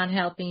we're not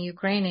helping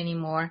Ukraine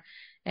anymore,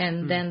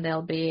 and then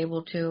they'll be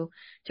able to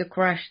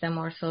crush them,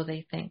 or so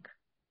they think.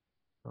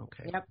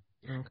 Okay. Yep.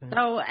 Okay.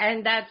 So,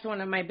 and that's one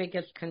of my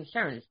biggest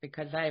concerns,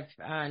 because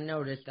I've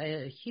noticed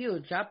a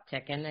huge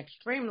uptick, and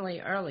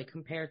extremely early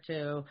compared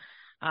to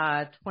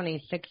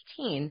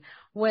 2016,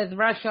 with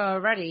Russia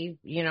already,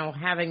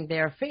 having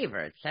their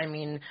favorites. I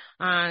mean,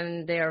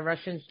 on their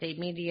Russian state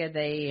media,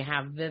 they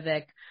have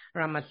Vivek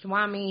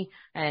Ramaswamy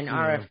and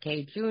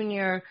RFK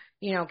Jr.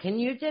 Can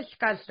you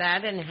discuss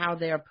that and how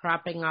they're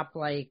propping up,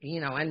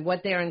 and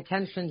what their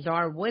intentions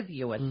are with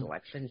U.S.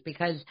 elections?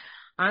 Because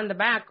on the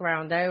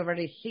background, I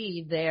already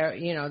see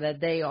that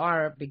they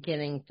are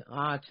beginning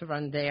to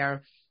run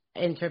their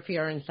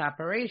interference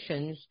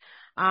operations.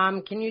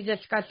 Can you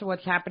discuss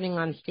what's happening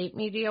on state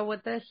media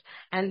with this?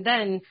 And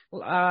then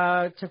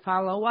to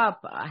follow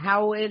up,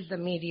 how is the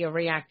media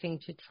reacting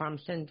to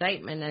Trump's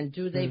indictment? And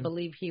do they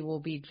believe he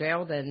will be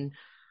jailed? And,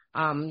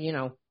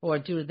 or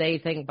do they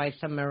think by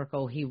some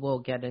miracle he will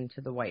get into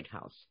the White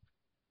House?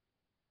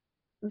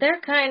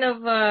 They're kind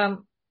of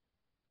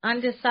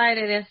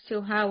undecided as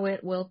to how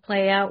it will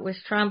play out with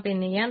Trump in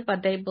the end,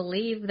 but they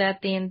believe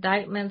that the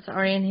indictments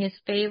are in his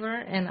favor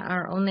and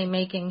are only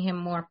making him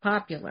more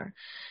popular.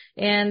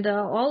 And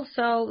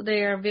also,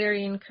 they are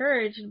very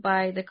encouraged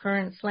by the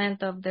current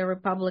slant of the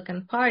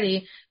Republican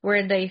Party,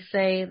 where they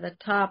say the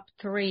top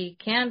 3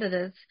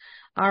 candidates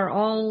are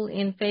all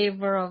in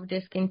favor of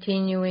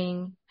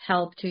discontinuing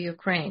help to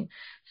Ukraine.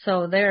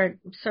 So they're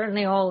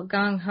certainly all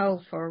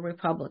gung-ho for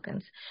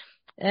Republicans.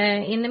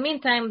 In the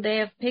meantime, they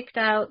have picked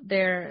out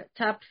their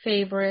top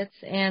favorites,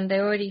 and they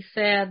already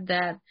said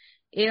that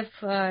if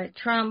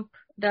Trump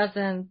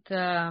doesn't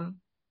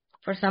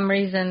for some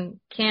reason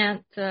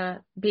can't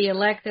be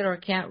elected or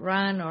can't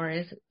run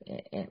or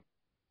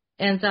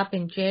ends up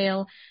in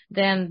jail,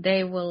 then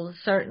they will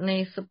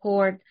certainly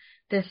support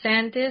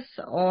DeSantis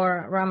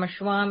or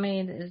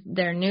Ramaswamy,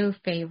 their new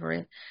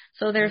favorite.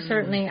 So they're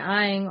certainly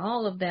eyeing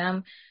all of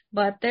them,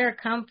 but they're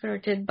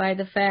comforted by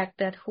the fact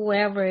that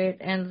whoever it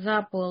ends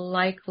up will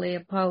likely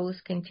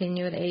oppose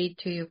continued aid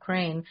to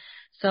Ukraine.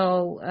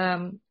 So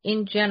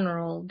in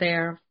general,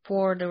 they're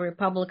for the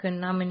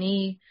Republican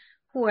nominee,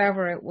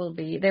 whoever it will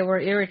be. They were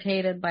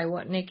irritated by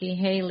what Nikki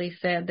Haley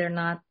said. They're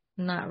not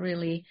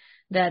really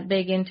that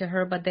big into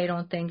her, but they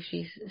don't think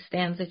she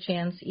stands a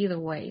chance either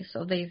way.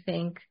 So they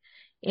think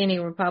any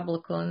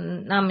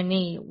Republican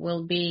nominee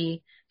will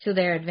be to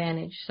their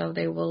advantage. So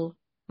they will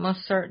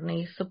most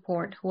certainly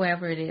support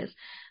whoever it is.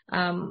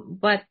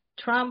 But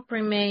Trump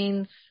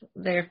remains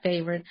their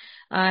favorite,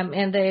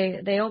 and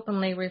they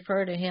openly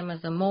refer to him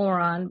as a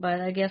moron,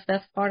 but I guess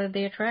that's part of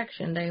the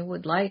attraction. They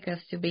would like us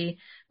to be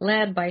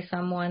led by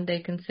someone they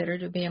consider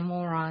to be a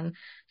moron.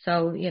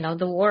 So,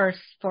 the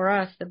worse for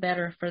us, the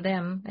better for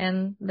them,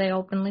 and they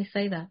openly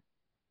say that.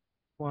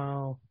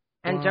 Wow.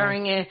 And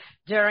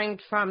during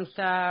Trump's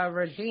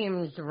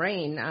regime's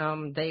reign,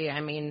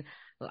 they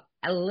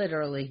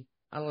literally,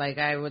 like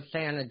I would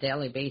say on a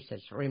daily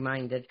basis,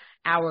 reminded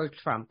our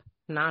Trump.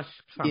 Not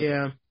Trump.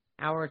 Yeah.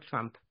 Our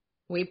Trump.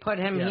 We put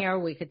him here,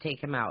 we could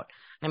take him out.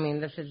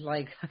 This is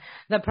like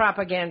the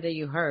propaganda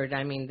you heard.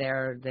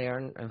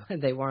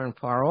 They weren't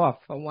far off.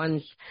 For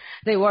once,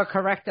 they were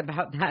correct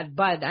about that.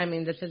 But,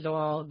 this is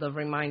all the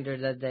reminder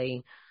that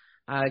they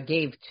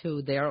gave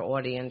to their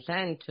audience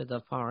and to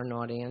the foreign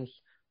audience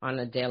on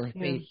a daily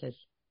basis.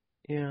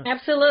 Yeah.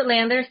 Absolutely,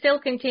 and they're still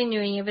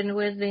continuing even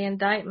with the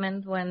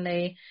indictment when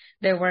they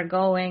were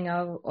going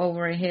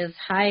over his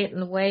height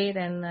and weight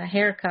and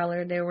hair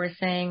color. They were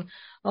saying,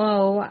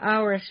 "Oh,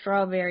 our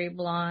strawberry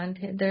blonde.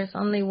 There's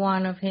only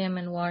one of him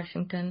in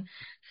Washington."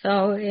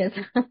 So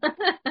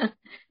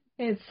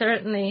it's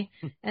certainly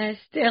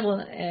still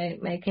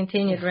a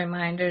continued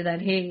reminder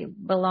that he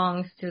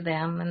belongs to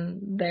them,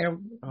 and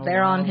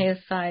they're on his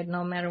side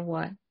no matter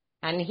what.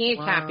 And he's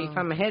happy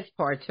from his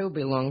part to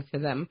belong to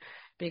them,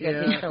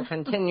 because he still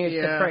continues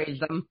to praise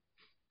them.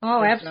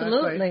 Oh,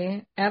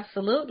 absolutely.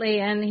 Absolutely.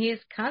 And he's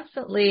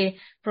constantly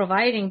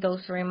providing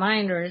those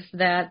reminders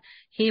that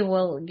he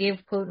will give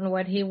Putin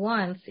what he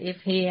wants if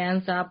he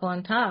ends up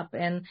on top.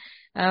 And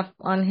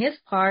on his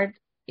part,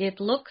 it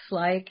looks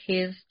like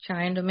he's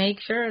trying to make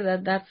sure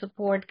that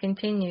support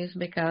continues,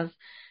 because,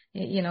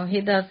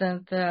 he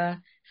doesn't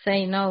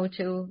say no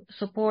to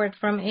support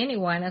from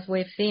anyone, as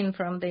we've seen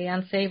from the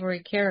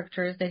unsavory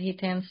characters that he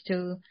tends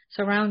to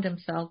surround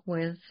himself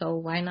with. So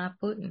why not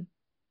Putin?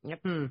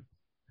 Yep.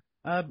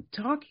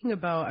 Talking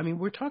about, I mean,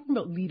 we're talking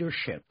about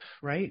leadership,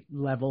 right?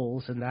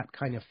 Levels and that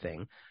kind of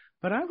thing.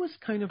 But I was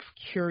kind of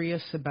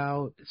curious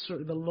about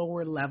sort of the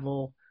lower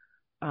level,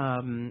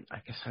 I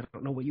guess I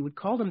don't know what you would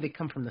call them. They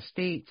come from the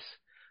States.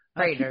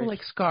 People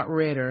like Scott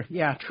Ritter.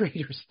 Yeah,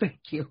 traitors. Thank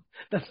you.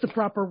 That's the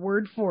proper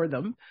word for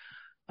them.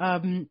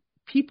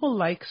 People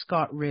like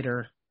Scott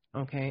Ritter,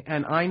 okay?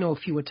 And I know a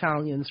few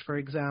Italians, for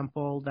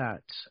example,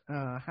 that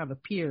have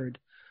appeared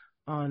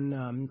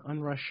on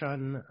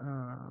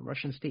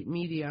Russian state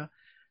media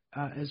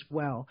as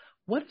well.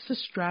 What is the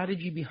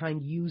strategy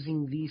behind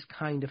using these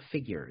kind of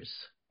figures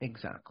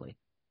exactly?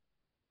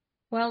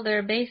 Well,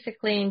 they're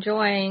basically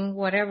enjoying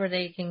whatever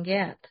they can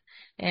get,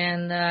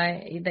 and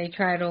they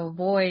try to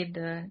avoid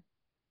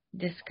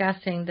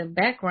discussing the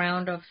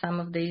background of some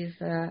of these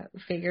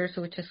figures,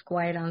 which is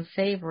quite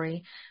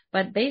unsavory.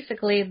 But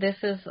basically, this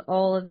is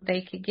all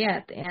they could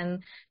get.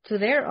 And to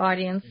their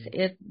audience,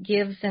 it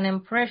gives an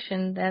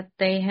impression that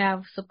they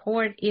have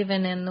support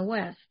even in the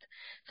West.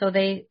 So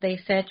they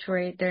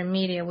saturate their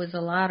media with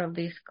a lot of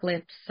these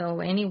clips.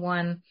 So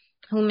anyone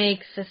who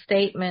makes a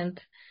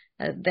statement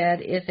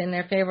that is in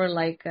their favor,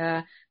 like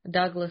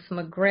Douglas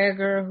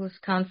McGregor, who's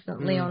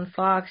constantly on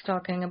Fox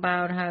talking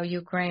about how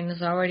Ukraine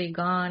is already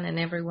gone and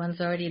everyone's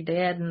already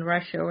dead and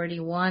Russia already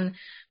won.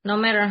 No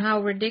matter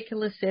how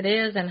ridiculous it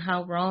is and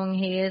how wrong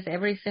he is,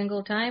 every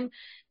single time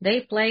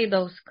they play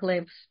those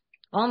clips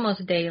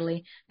almost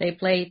daily. They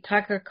play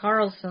Tucker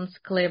Carlson's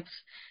clips,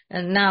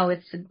 and now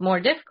it's more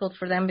difficult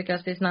for them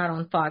because he's not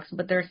on Fox,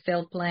 but they're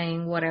still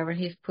playing whatever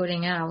he's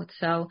putting out.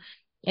 So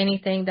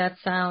anything that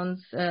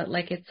sounds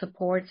like it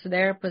supports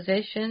their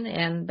position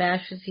and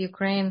bashes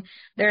Ukraine,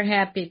 they're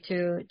happy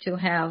to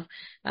have.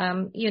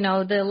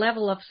 The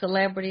level of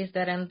celebrities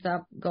that ends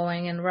up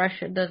going in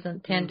Russia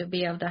doesn't tend to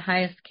be of the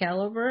highest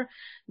caliber,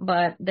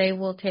 but they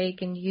will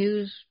take and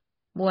use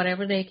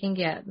whatever they can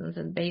get.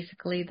 And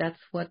basically that's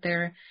what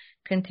they're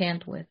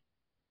content with.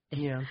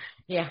 Yeah.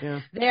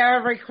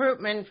 Their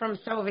recruitment from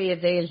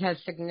Soviet days has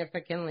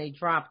significantly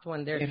dropped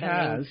when they're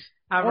sending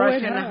a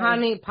Russian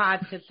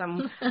honeypot to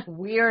some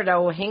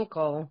weirdo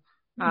Hinkle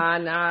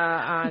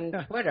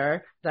on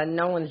Twitter that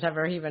no one's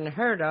ever even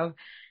heard of.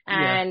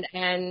 And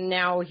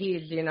now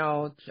he's,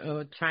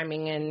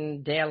 chiming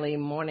in daily,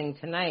 morning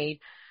to night,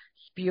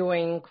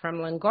 spewing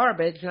Kremlin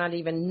garbage, not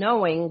even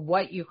knowing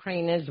what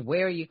Ukraine is,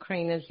 where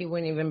Ukraine is. He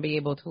wouldn't even be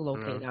able to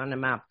locate on a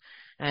map.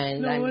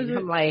 And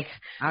I'm like,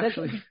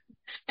 actually.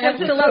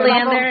 Absolutely,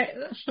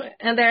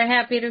 and they're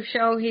happy to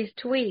show his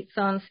tweets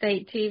on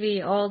state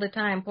TV all the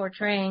time,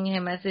 portraying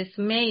him as this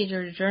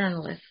major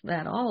journalist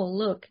that,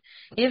 look,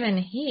 even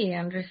he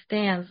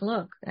understands.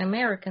 Look,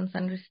 Americans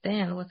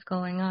understand what's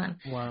going on.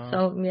 Wow.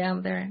 So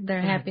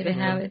they're happy to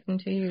have it and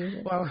to use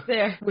it. Well,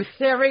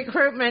 their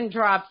recruitment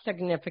dropped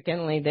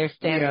significantly. Their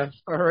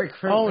standards for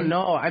recruitment. Oh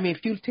no! I mean,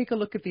 if you take a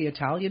look at the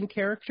Italian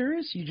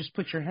characters, you just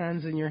put your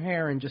hands in your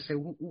hair and just say,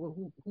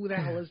 who the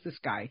hell is this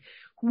guy?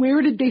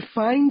 Where did they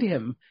find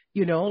him?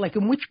 Like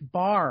in which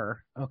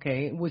bar,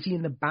 okay, was he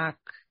in the back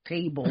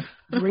table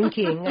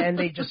drinking and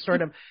they just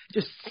sort of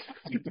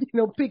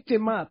picked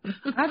him up?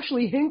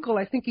 Actually, Hinkle,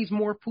 I think he's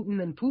more Putin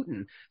than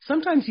Putin.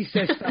 Sometimes he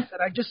says stuff that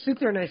I just sit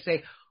there and I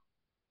say,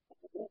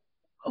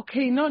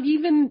 okay,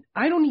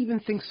 I don't even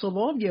think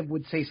Solovyev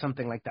would say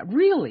something like that.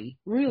 Really,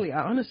 I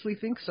honestly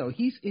think so.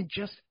 He's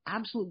just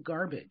absolute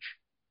garbage.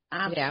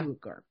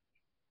 Absolute garbage.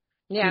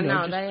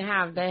 Yeah,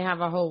 they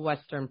have a whole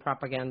Western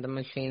propaganda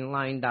machine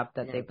lined up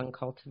that they've been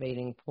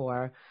cultivating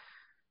for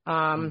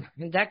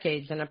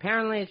decades, and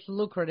apparently it's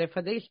lucrative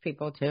for these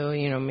people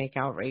to, make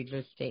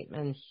outrageous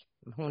statements.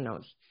 Who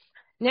knows?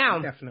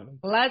 Now,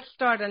 let's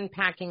start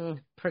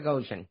unpacking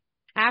Prigozhin.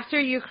 After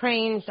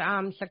Ukraine's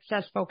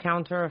successful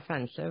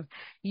counteroffensive,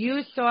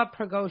 you saw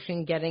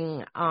Prigozhin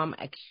getting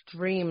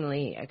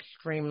extremely,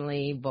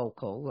 extremely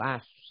vocal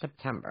last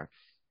September.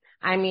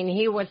 I mean,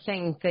 he was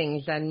saying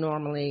things that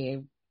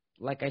normally,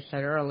 like I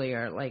said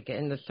earlier, like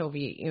in the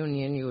Soviet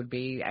Union, you would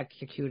be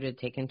executed,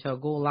 taken to a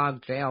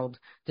gulag, jailed,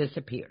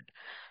 disappeared.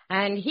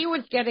 And he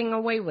was getting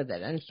away with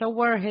it. And so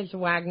were his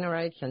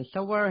Wagnerites, and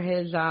so were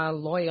his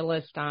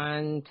loyalists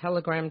on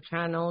Telegram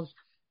channels.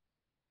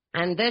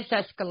 And this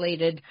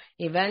escalated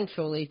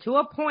eventually to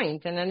a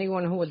point, and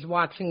anyone who was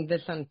watching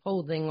this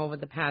unfolding over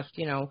the past,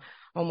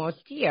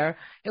 almost year,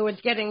 it was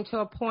getting to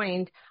a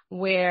point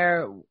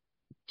where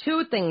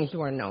two things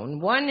were known.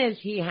 One is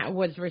he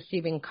was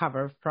receiving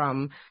cover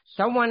from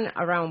someone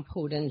around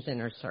Putin's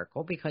inner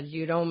circle, because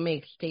you don't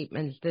make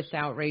statements this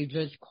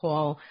outrageous,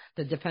 call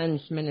the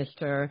defense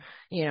minister,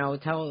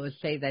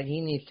 say that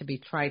he needs to be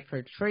tried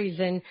for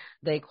treason.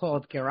 They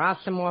called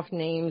Gerasimov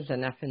names,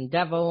 an effing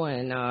devil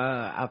and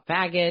a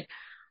faggot.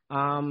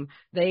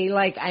 They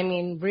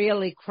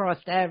really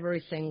crossed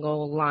every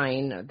single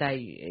line that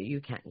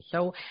you can.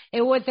 So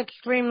it was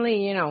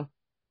extremely,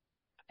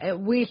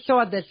 we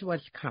saw this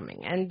was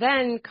coming. And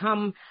then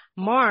come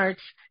March,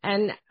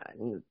 and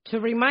to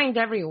remind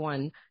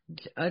everyone,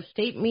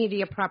 state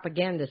media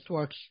propagandists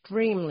were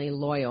extremely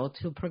loyal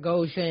to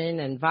Prigozhin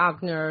and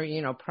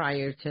Wagner,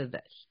 prior to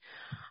this.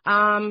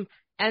 And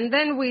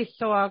then we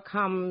saw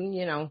come,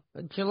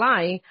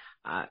 July,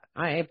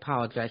 I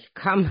apologize,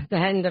 come the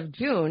end of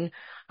June,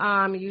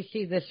 you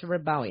see this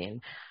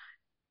rebellion.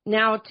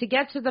 Now, to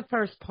get to the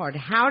first part,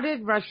 how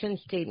did Russian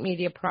state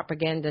media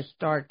propaganda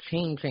start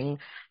changing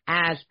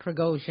as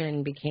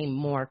Prigozhin became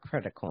more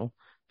critical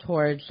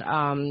towards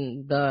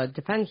the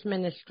defense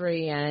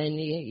ministry and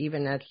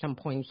even at some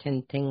points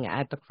hinting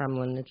at the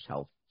Kremlin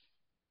itself?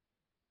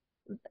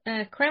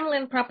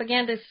 Kremlin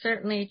propagandists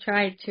certainly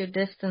tried to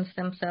distance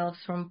themselves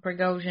from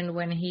Prigozhin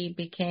when he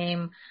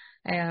became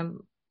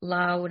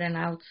loud and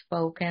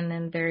outspoken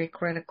and very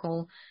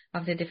critical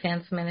of the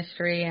defense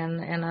ministry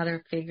and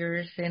other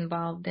figures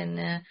involved in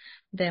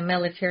the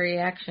military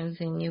actions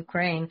in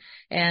Ukraine.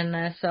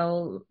 And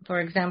so, for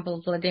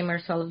example, Vladimir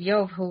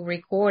Solovyov, who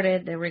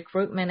recorded the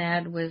recruitment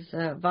ad with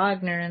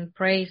Wagner and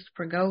praised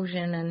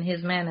Prigozhin and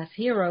his men as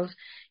heroes,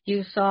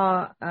 you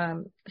saw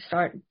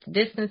start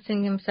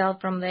distancing himself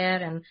from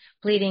that and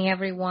pleading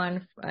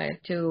everyone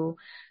to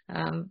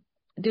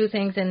do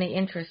things in the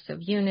interest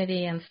of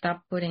unity and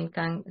stop putting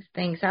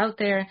things out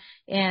there.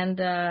 And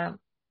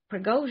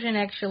Prigozhin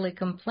actually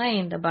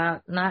complained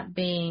about not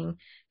being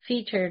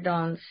featured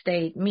on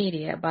state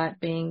media, about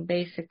being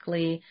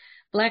basically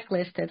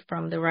blacklisted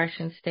from the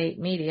Russian state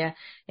media.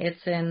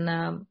 It's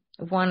in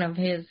one of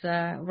his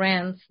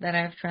rants that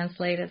I've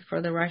translated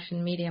for the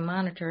Russian Media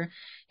Monitor.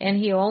 And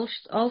he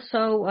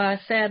also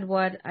said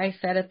what I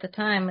said at the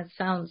time. It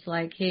sounds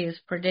like he is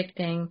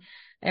predicting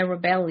a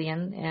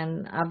rebellion,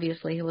 and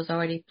obviously he was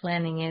already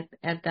planning it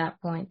at that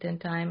point in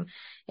time.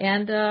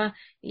 And,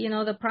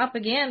 the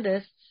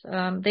propagandists,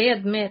 they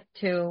admit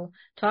to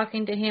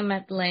talking to him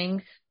at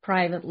length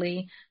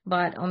privately,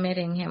 but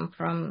omitting him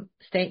from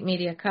state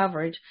media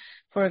coverage.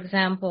 For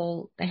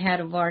example, the head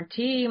of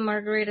RT,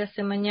 Margarita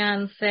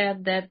Simonyan,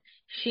 said that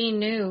she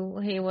knew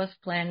he was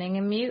planning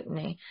a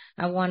mutiny.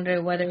 I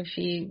wonder whether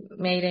she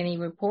made any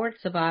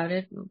reports about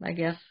it. I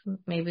guess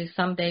maybe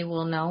someday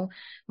we'll know.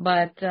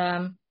 But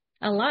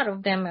a lot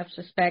of them have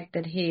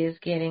suspected he is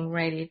getting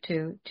ready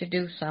to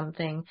do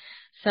something.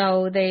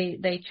 So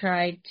they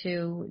tried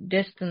to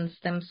distance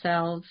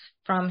themselves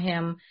from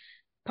him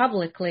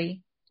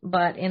publicly,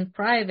 but in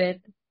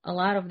private, a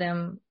lot of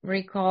them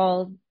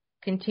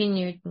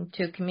continued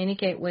to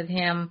communicate with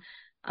him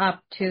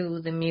up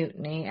to the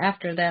mutiny.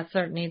 After that,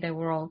 certainly they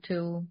were all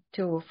too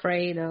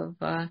afraid of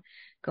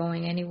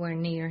going anywhere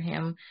near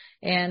him.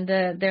 And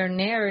their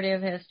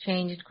narrative has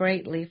changed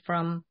greatly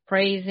from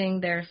praising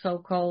their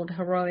so-called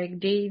heroic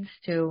deeds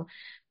to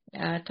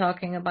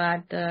talking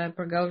about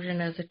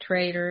Prigozhin as a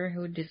traitor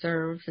who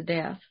deserves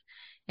death.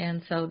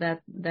 And so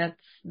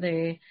that's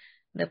the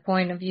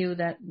point of view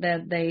that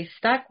they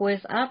stuck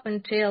with up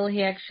until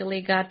he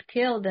actually got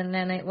killed, and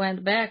then it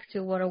went back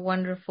to what a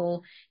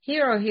wonderful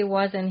hero he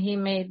was, and he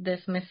made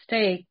this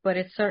mistake, but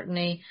it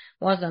certainly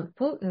wasn't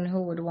Putin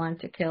who would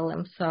want to kill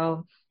him.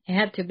 So it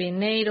had to be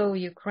NATO,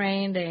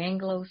 Ukraine, the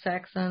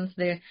Anglo-Saxons.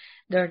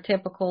 They're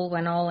typical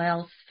when all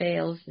else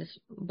fails, just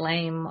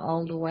blame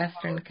all the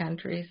Western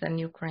countries and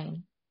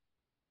Ukraine.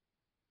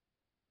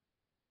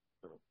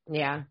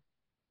 Yeah.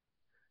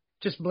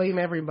 Just blame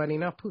everybody,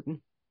 not Putin.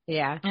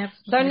 Yeah. Absolutely.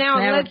 So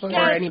now let's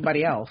or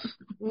anybody else.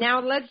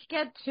 Now let's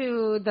get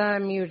to the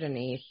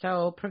mutiny.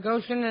 So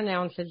Prigozhin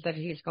announces that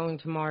he's going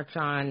to march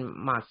on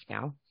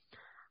Moscow.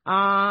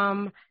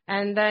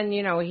 And then,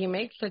 he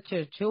makes it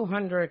to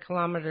 200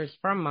 kilometers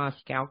from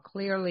Moscow.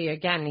 Clearly,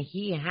 again,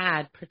 he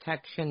had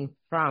protection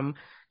from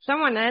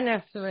someone, and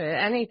if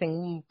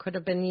anything, could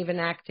have been even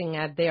acting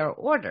at their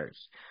orders,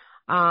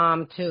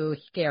 to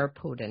scare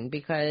Putin,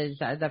 because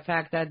the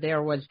fact that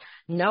there was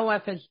no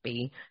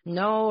FSB,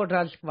 no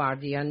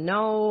Rosgvardia,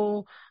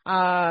 no,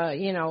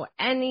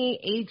 any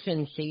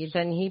agencies,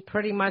 and he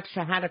pretty much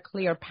had a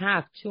clear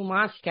path to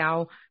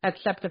Moscow,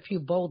 except a few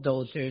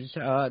bulldozers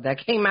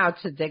that came out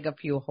to dig a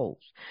few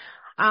holes.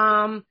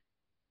 So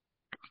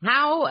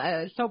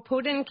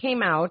Putin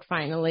came out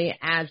finally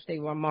as they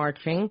were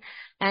marching,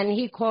 and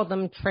he called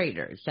them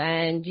traitors,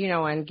 and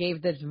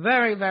gave this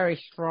very, very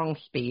strong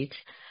speech.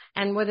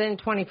 And within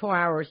 24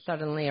 hours,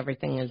 suddenly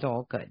everything is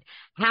all good.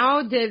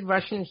 How did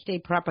Russian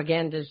state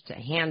propagandists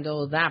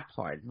handle that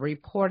part?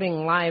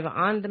 Reporting live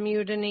on the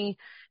mutiny,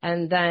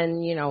 and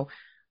then,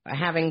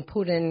 having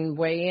Putin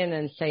weigh in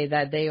and say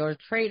that they are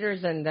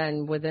traitors, and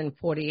then within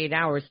 48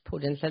 hours,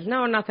 Putin says,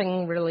 no,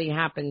 nothing really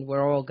happened.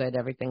 We're all good.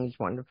 Everything's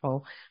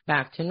wonderful.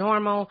 Back to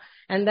normal.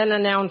 And then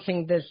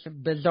announcing this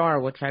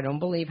bizarre, which I don't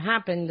believe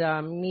happened,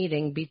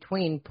 meeting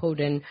between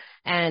Putin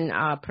and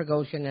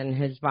Prigozhin and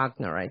his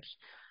Wagnerites.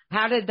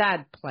 How did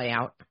that play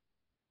out?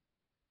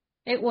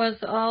 It was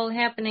all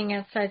happening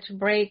at such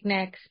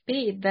breakneck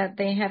speed that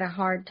they had a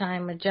hard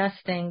time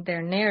adjusting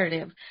their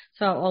narrative.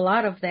 So a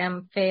lot of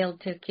them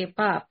failed to keep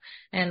up.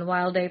 And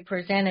while they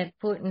presented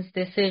Putin's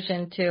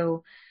decision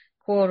to,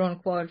 quote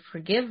unquote,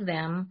 forgive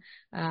them,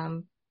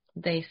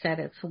 They said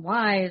it's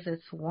wise,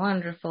 it's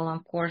wonderful.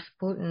 Of course,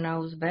 Putin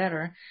knows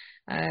better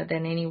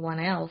than anyone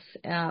else.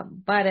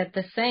 But at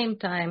the same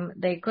time,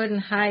 they couldn't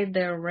hide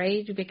their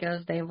rage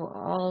because they've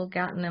all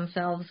gotten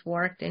themselves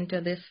worked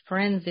into this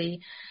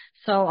frenzy.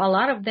 So a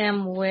lot of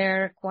them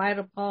were quite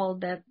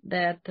appalled that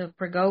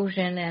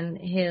Prigozhin and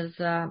his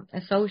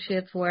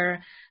associates were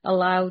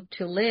allowed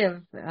to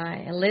live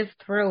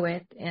through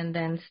it, and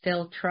then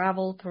still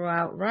travel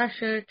throughout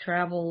Russia,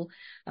 travel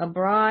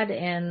abroad,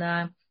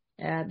 and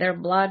their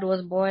blood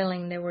was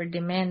boiling. They were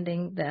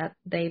demanding that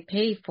they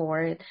pay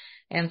for it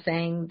and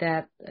saying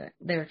that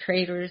they're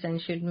traitors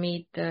and should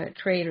meet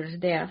traitors'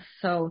 death.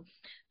 So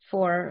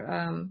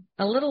for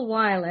a little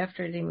while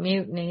after the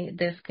mutiny,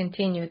 this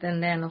continued,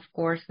 and then, of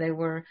course, they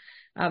were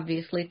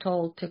obviously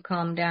told to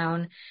calm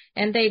down,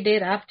 and they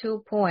did up to a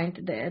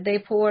point. They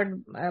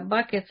poured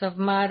buckets of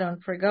mud on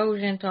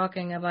Prigozhin,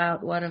 talking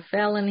about what a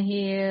felon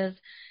he is,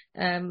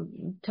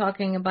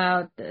 talking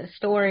about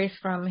stories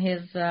from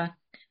his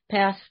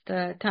past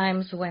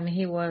times when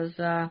he was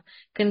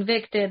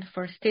convicted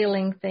for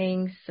stealing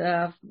things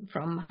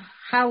from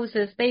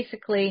houses,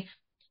 basically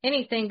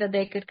anything that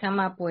they could come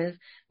up with,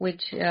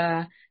 which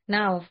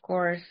now, of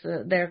course,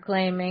 they're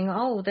claiming,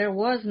 oh, there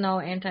was no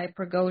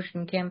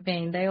anti-Prigozhin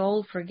campaign. They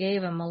all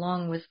forgave him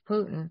along with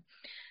Putin.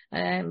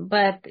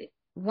 But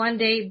one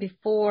day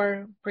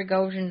before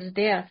Prigozhin's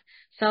death,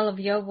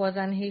 Solovyov was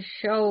on his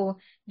show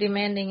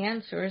demanding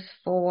answers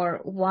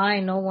for why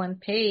no one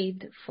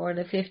paid for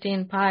the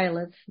 15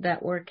 pilots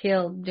that were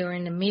killed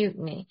during the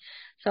mutiny.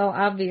 So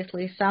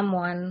obviously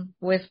someone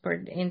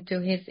whispered into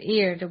his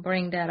ear to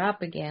bring that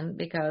up again,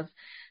 because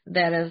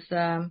that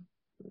has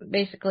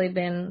basically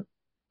been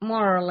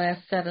more or less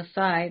set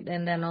aside,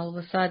 and then all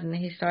of a sudden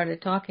he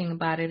started talking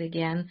about it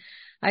again,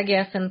 I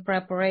guess in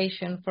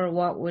preparation for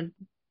what would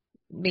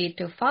be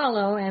to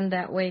follow, and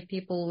that way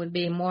people would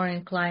be more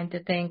inclined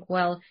to think,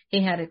 well,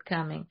 he had it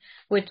coming,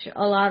 which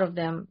a lot of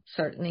them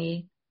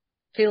certainly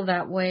feel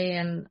that way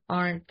and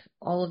aren't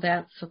all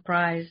that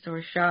surprised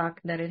or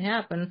shocked that it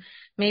happened,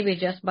 maybe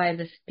just by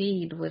the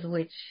speed with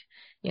which,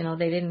 you know,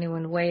 they didn't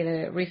even wait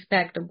a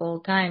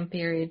respectable time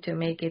period to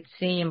make it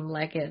seem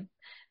like it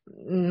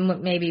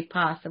maybe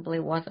possibly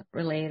wasn't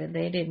related.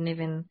 They didn't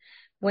even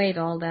wait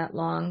all that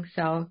long,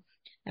 so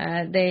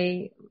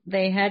they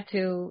had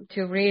to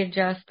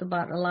readjust,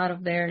 but a lot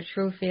of their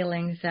true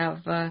feelings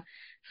have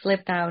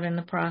slipped out in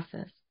the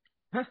process.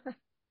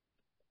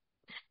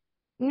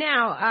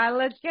 Now,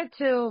 let's get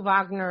to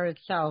Wagner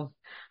itself.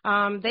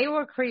 They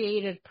were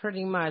created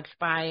pretty much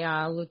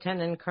by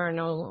Lieutenant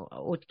Colonel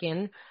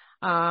Utkin,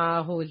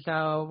 who's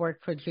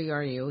worked for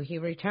GRU. He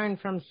returned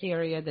from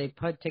Syria. They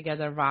put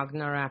together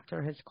Wagner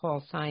after his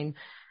call sign,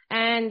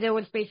 and it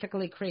was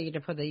basically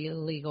created for the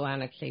illegal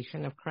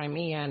annexation of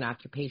Crimea and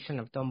occupation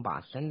of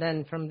Donbass. And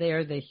then from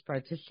there, they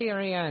spread to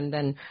Syria and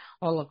then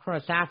all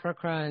across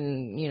Africa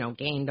and, you know,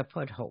 gained a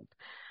foothold.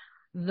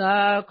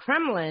 The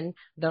Kremlin,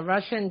 the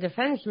Russian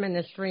Defense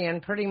Ministry,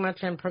 and pretty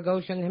much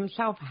Prigozhin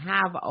himself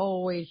have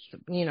always,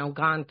 you know,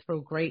 gone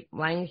through great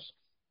lengths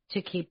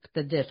to keep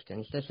the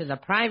distance. This is a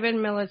private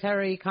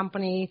military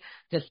company,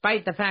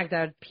 despite the fact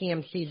that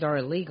PMCs are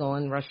illegal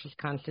in Russia's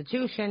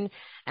constitution,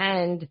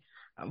 and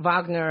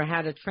Wagner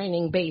had a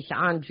training base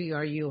on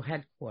GRU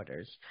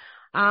headquarters.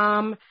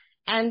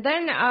 And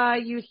then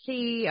you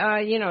see,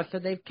 you know, so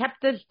they've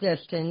kept this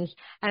distance,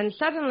 and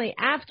suddenly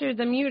after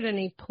the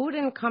mutiny,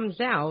 Putin comes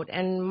out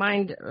and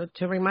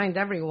to remind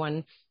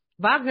everyone,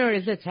 Wagner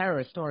is a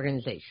terrorist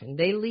organization.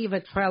 They leave a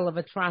trail of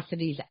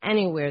atrocities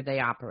anywhere they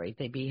operate.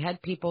 They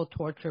behead people,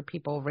 torture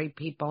people, rape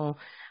people.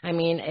 I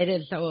mean, it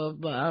is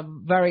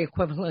very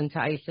equivalent to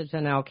ISIS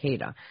and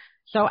Al-Qaeda.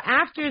 So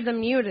after the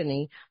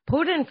mutiny,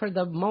 Putin, for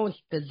the most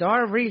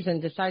bizarre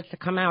reason, decides to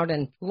come out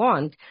and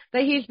flaunt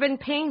that he's been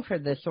paying for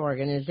this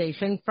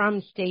organization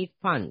from state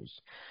funds.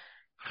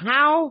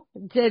 How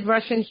did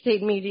Russian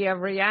state media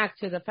react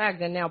to the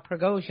fact that now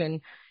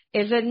Prigozhin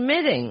is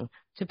admitting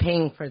to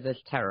paying for this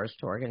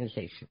terrorist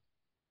organization?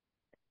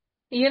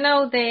 You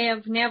know, they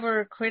have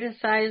never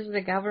criticized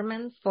the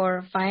government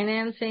for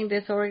financing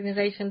this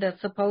organization that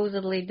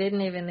supposedly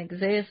didn't even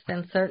exist,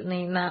 and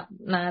certainly not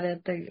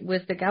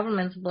with the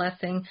government's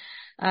blessing.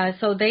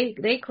 So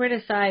they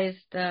criticized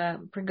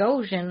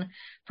Prigozhin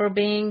for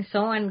being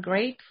so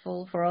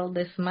ungrateful for all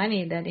this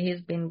money that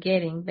he's been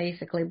getting,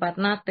 basically, but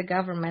not the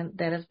government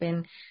that has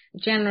been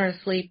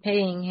generously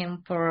paying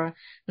him for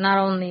not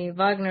only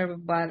Wagner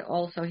but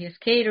also his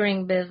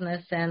catering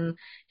business and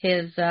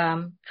his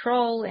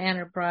troll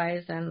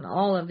enterprise and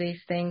all of these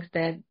things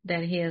that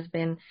he has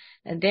been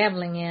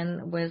dabbling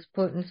in with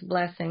Putin's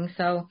blessing.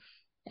 So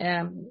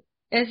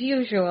as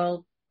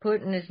usual,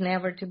 Putin is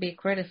never to be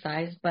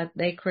criticized, but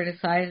they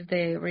criticized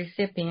the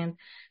recipient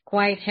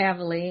quite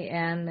heavily,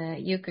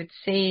 and you could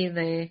see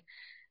the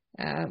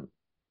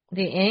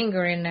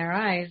anger in their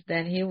eyes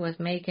that he was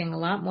making a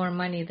lot more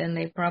money than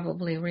they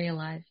probably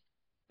realized.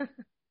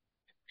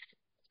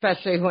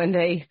 Especially when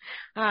they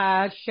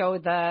show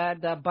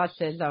the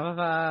buses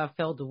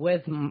filled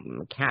with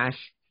cash.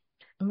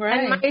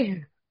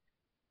 Right.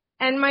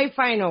 And my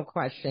final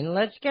question,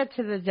 let's get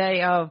to the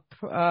day of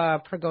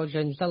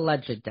Prigozhin's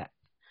alleged death.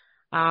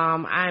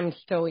 I'm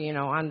still,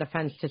 on the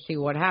fence to see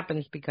what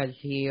happens because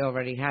he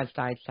already has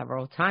died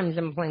several times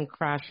in plane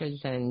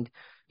crashes and,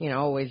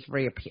 always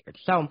reappeared.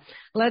 So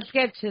let's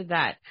get to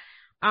that.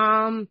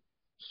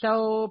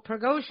 So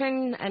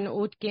Prigozhin and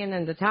Utkin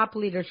and the top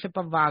leadership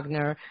of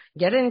Wagner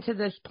get into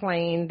this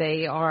plane.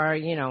 They are,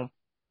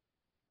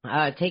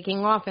 taking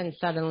off, and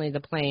suddenly the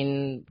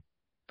plane,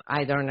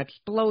 either an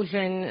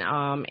explosion,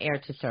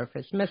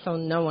 air-to-surface missile,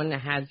 no one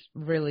has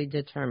really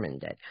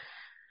determined it.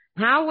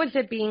 How was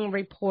it being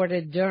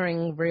reported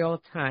during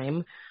real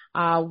time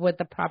with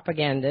the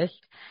propagandist?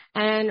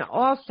 And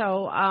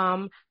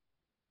also,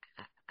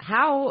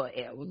 how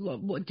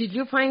did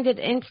you find it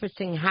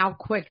interesting how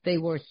quick they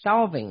were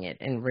solving it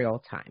in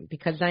real time?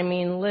 Because,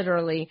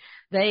 literally,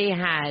 they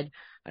had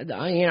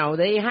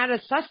a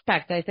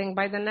suspect, I think,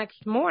 by the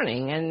next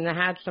morning, and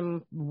had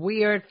some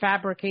weird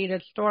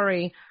fabricated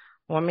story,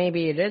 or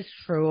maybe it is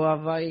true,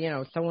 of,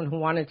 someone who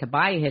wanted to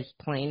buy his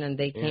plane, and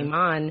they came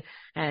on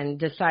and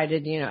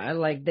decided,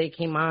 they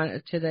came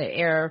on to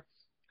the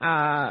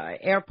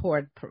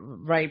airport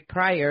right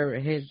prior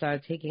his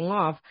taking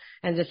off,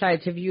 and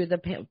decided to view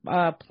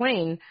the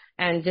plane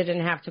and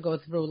didn't have to go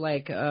through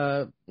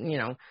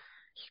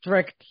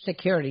strict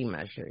security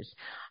measures.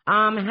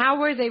 How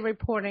were they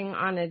reporting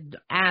on it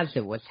as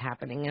it was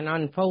happening and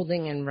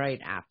unfolding and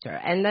right after?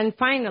 And then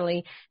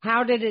finally,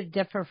 how did it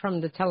differ from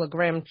the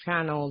Telegram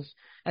channels,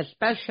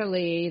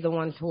 especially the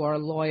ones who are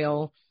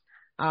loyal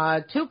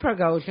to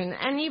Prigozhin,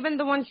 and even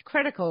the ones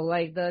critical,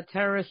 like the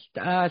terrorist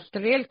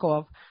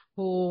Strelkov,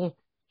 who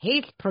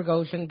hates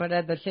Prigozhin, but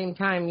at the same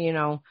time,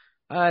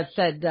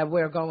 said that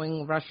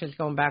Russia's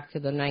going back to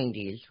the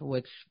 90s,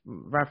 which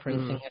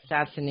referencing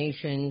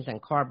assassinations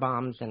and car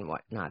bombs and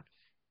whatnot.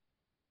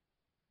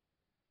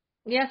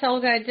 Yes,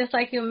 Olga, just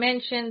like you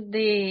mentioned,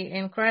 the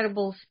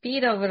incredible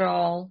speed of it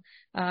all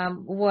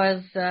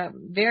was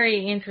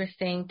very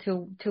interesting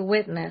to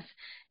witness.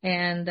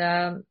 And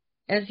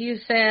as you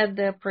said,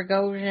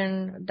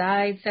 Prigozhin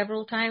died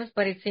several times,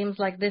 but it seems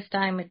like this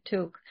time it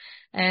took.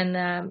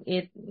 And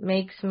it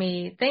makes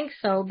me think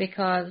so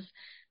because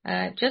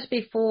just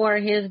before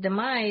his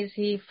demise,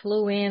 he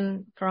flew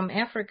in from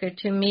Africa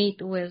to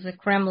meet with a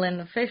Kremlin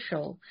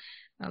official.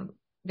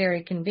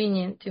 Very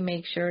convenient to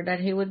make sure that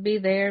he would be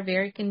there,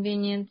 very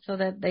convenient so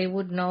that they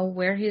would know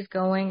where he's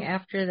going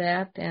after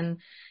that, and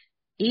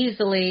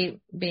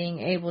easily being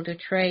able to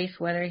trace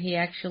whether he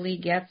actually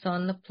gets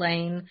on the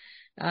plane.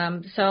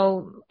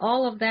 So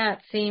all of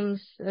that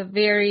seems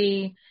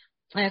very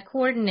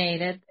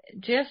coordinated,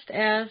 just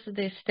as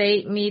the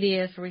state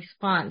media's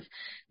response.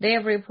 They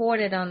have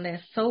reported on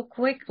this so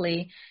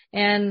quickly,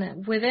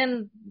 and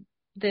within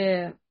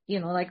the,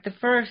 the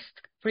first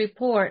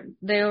report,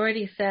 they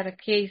already said a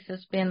case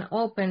has been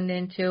opened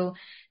into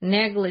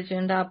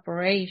negligent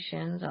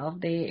operations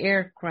of the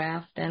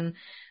aircraft, and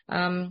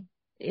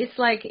it's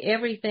like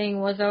everything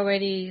was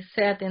already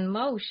set in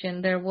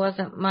motion. There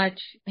wasn't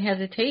much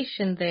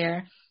hesitation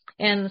there.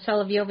 And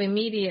Solovyov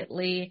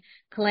immediately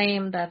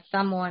claimed that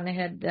someone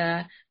had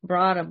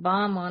brought a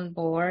bomb on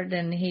board,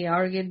 and he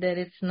argued that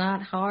it's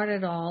not hard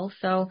at all.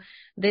 So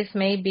this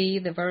may be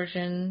the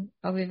version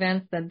of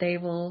events that they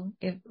will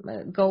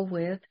go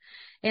with.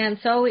 And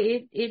so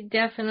it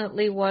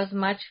definitely was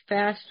much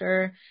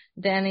faster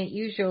than it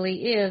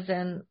usually is,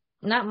 and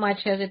not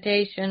much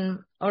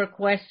hesitation or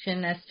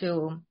question as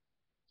to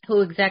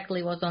who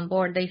exactly was on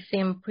board. They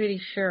seem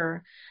pretty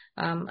sure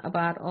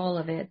about all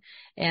of it.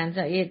 And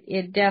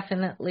it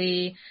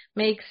definitely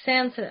makes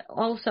sense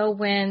also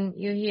when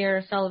you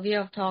hear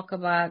Solovyov talk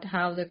about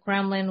how the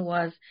Kremlin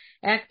was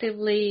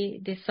actively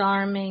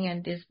disarming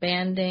and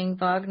disbanding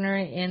Wagner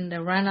in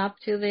the run-up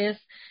to this.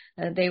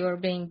 They were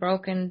being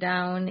broken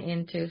down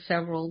into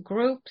several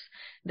groups.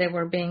 They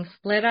were being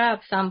split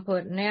up, some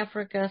put in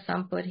Africa,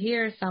 some put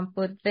here, some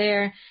put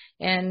there.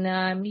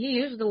 And he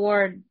used the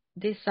word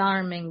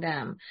disarming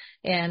them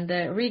and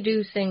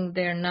reducing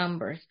their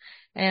numbers,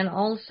 and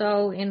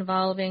also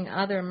involving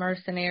other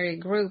mercenary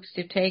groups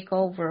to take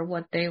over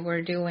what they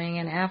were doing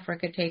in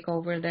Africa, take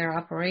over their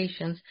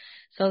operations.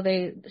 So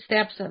the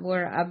steps that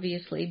were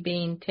obviously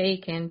being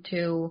taken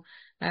to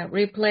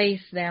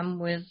replace them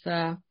with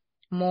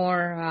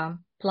more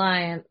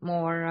pliant,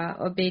 more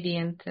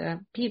obedient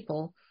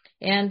people.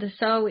 And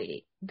so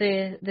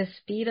the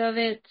speed of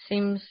it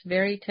seems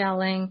very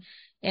telling,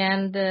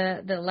 and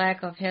the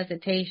lack of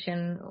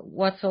hesitation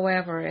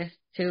whatsoever as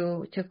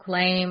to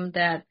claim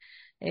that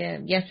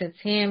yes,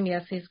 it's him,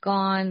 yes, he's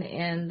gone,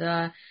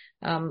 and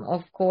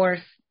of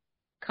course,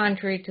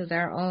 contrary to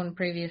their own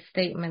previous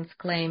statements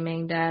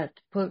claiming that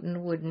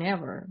Putin would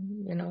never,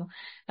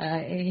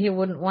 he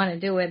wouldn't want to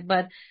do it.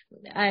 But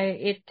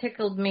it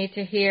tickled me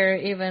to hear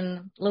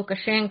even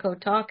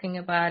Lukashenko talking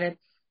about it.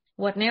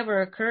 What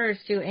never occurs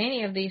to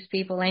any of these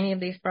people, any of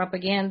these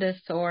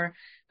propagandists or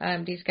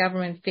these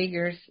government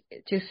figures,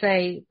 to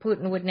say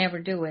Putin would never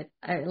do it.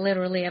 I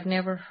literally have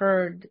never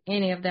heard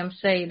any of them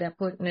say that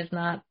Putin is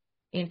not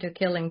into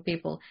killing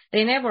people.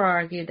 They never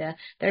argue that.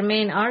 Their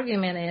main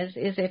argument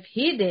is if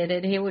he did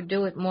it, he would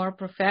do it more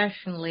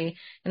professionally,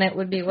 and it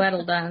would be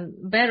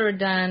better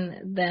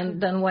done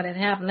than what had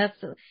happened.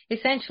 That's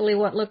essentially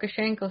what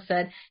Lukashenko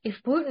said. If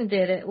Putin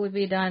did it, it would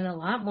be done a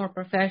lot more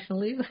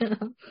professionally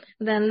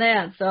than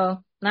that.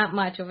 So not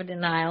much of a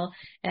denial.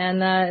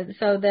 And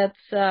so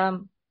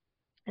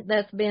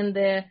that's been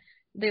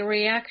the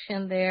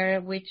reaction there,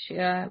 which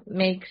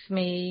makes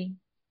me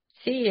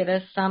see it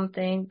as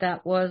something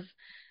that was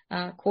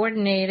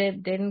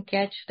coordinated, didn't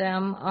catch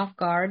them off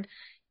guard,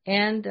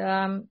 and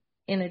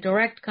in a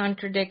direct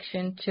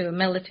contradiction to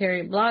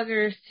military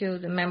bloggers, to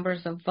the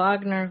members of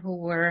Wagner who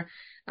were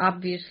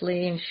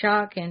obviously in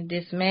shock and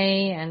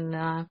dismay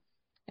and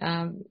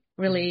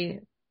really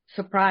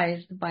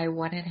surprised by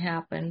what had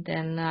happened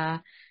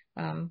and,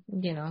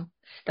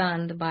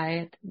 stunned by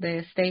it.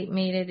 The state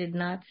media did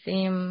not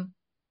seem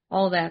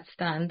all that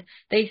stunned.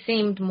 They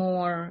seemed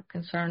more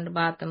concerned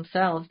about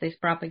themselves. These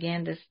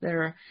propagandists,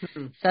 they're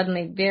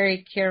suddenly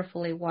very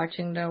carefully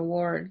watching their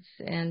words.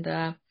 And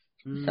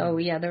so,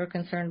 they're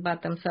concerned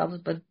about themselves,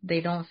 but they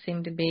don't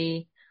seem to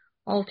be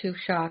all too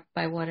shocked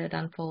by what had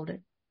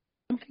unfolded.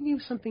 I'm thinking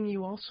of something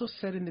you also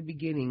said in the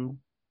beginning,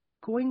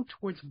 going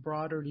towards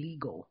broader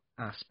legal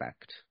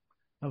aspect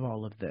of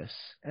all of this.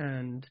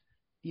 And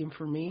the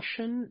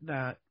information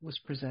that was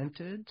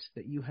presented,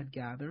 that you had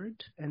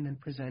gathered and then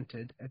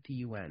presented at the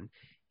UN,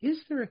 is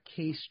there a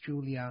case,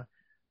 Julia,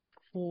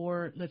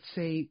 for, let's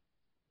say,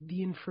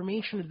 the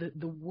information,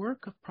 the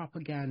work of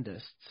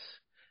propagandists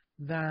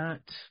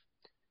that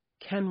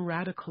can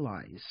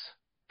radicalize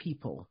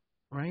people,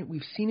 right?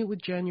 We've seen it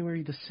with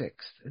January the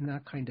 6th and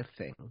that kind of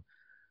thing.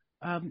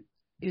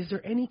 Is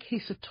there any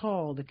case at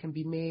all that can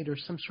be made, or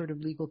some sort of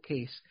legal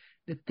case,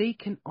 that they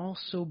can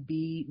also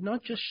be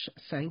not just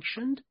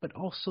sanctioned, but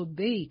also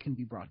they can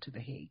be brought to The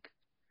Hague?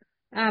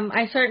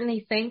 I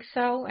certainly think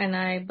so, and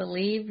I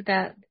believe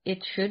that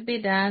it should be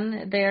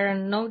done. They're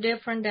no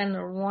different than the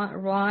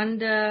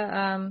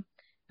Rwanda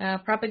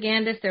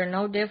propagandists. They're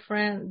no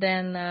different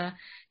than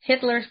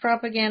Hitler's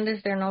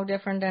propagandists. They're no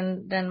different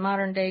than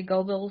modern-day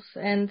Goebbels.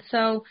 And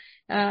so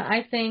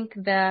I think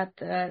that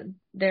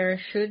there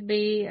should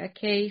be a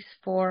case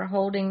for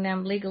holding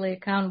them legally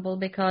accountable,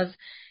 because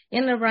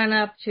in the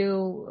run-up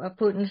to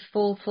Putin's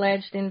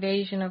full-fledged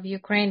invasion of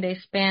Ukraine, they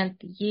spent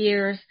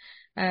years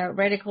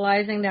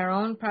radicalizing their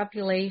own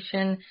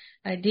population,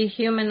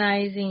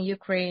 dehumanizing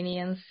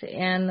Ukrainians,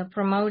 and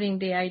promoting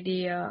the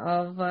idea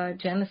of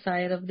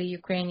genocide of the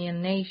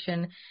Ukrainian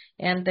nation.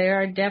 And they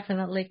are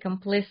definitely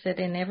complicit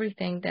in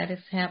everything that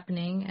is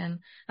happening, and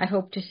I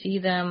hope to see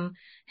them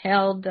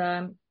held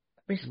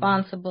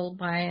responsible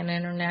by an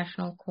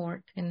international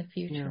court in the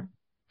future.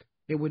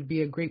 Yeah. It would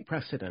be a great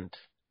precedent,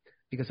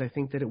 because I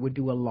think that it would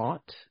do a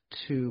lot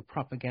to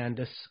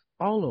propagandists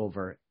all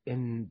over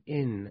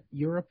in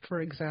Europe,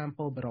 for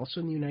example, but also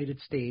in the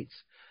United States.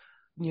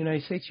 In the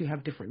United States, you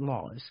have different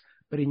laws,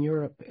 but in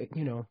Europe,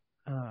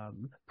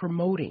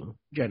 promoting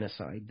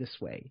genocide this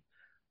way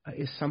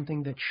is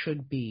something that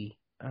should be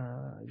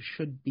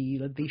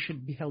they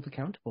should be held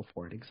accountable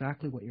for it.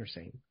 Exactly what you're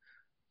saying.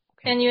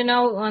 Okay. And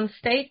on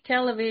state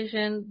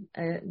television,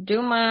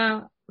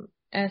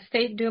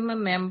 State Duma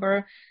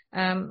member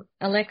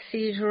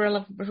Alexei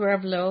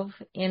Zhurevlov,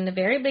 in the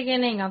very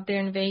beginning of their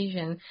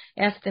invasion,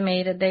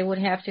 estimated they would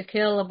have to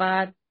kill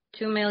about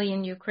 2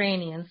 million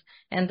Ukrainians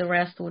and the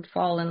rest would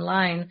fall in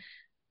line.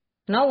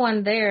 No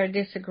one there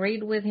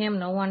disagreed with him.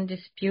 No one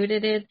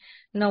disputed it.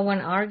 No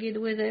one argued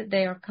with it.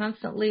 They are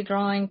constantly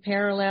drawing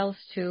parallels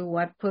to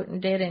what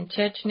Putin did in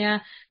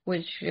Chechnya,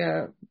 which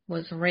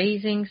was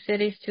razing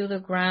cities to the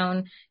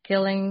ground,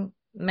 killing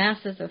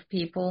masses of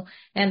people,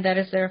 and that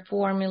is their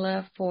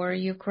formula for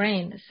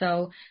Ukraine.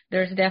 So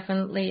there's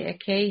definitely a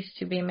case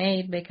to be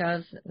made,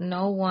 because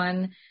no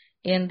one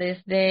in this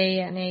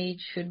day and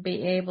age should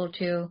be able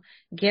to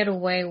get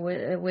away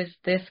with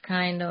this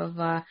kind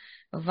of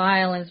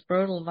violence,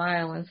 brutal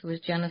violence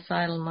with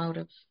genocidal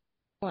motives.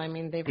 Well, I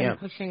mean, they've been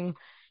pushing,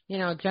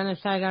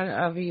 genocide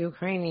of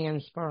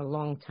Ukrainians for a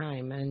long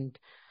time,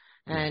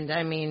 and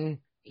I mean,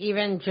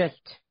 even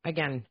just,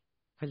 again,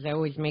 because I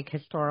always make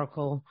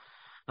historical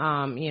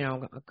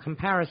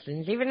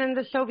comparisons. Even in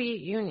the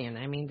Soviet Union,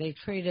 I mean, they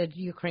treated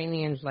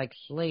Ukrainians like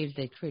slaves.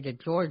 They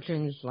treated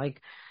Georgians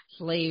like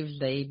slaves.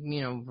 They,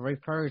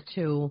 refer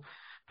to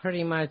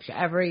pretty much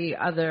every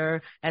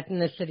other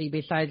ethnicity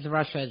besides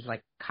Russia as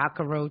like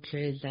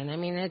cockroaches. And I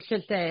mean, it's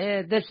just,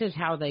 this is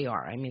how they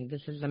are. I mean,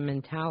 this is a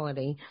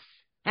mentality.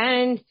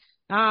 And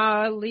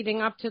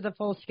leading up to the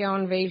full-scale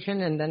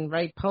invasion and then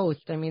right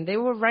post, I mean, they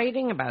were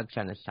writing about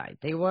genocide.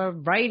 They were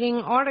writing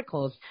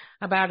articles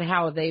about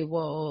how they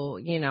will,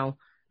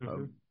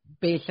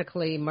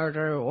 basically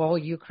murder all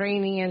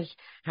Ukrainians,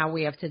 how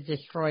we have to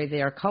destroy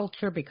their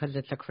culture because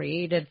it's a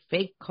created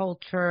fake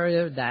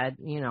culture that,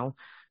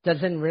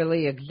 doesn't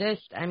really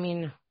exist. I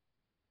mean,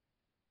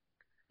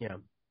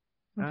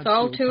 it's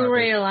all too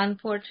real,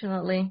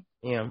 unfortunately.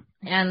 Yeah.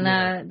 And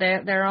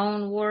their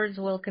own words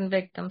will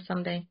convict them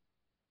someday.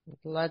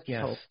 Let's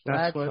Yes, hope.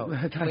 that's Let's what. hope.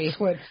 That's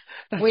what.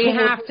 That's We what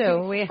we're have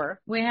to. looking for.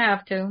 We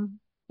have to.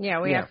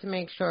 Yeah, we Yeah. have to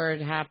make sure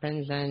it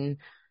happens, and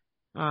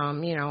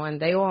and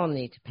they all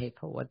need to pay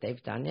for what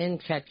they've done in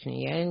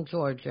Chechnya, in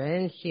Georgia,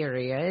 in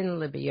Syria, in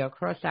Libya,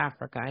 across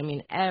Africa. I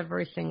mean,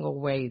 every single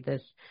way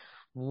this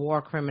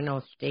war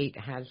criminal state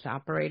has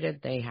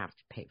operated, they have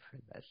to pay for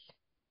this.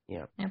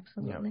 Yeah.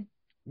 Absolutely.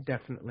 Yeah,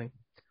 definitely.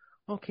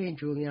 Okay,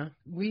 Julia,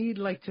 we'd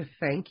like to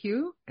thank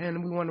you,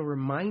 and we want to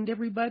remind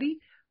everybody,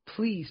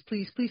 please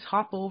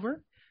hop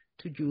over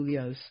to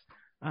Julia's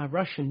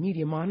Russian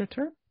Media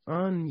Monitor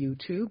on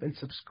YouTube and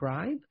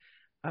subscribe,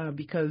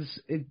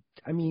 because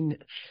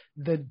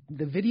the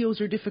videos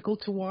are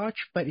difficult to watch,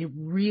 but it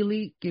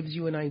really gives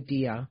you an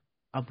idea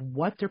of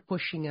what they're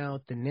pushing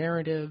out, the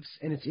narratives,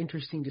 and it's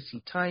interesting to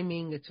see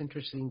timing. It's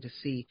interesting to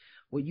see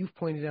what you've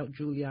pointed out,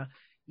 Julia,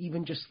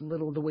 even just a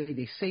little the way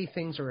they say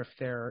things, or if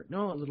they're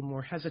a little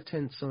more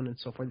hesitant, so on and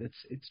so forth.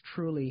 It's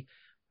truly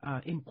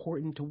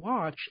important to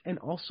watch, and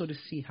also to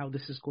see how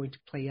this is going to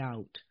play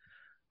out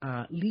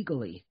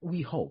legally,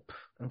 we hope.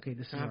 Okay,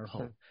 this is our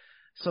hope.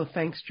 So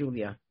thanks,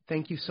 Julia.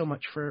 Thank you so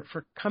much for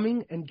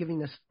coming and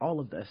giving us all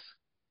of this.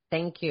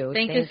 Thank you.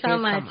 Thank you so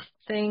much.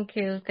 Thank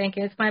you.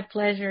 It's my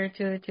pleasure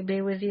to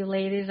be with you,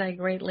 ladies. I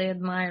greatly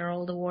admire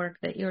all the work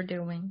that you're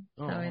doing.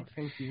 So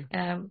thank you.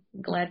 I'm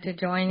glad to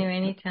join you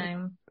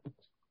anytime.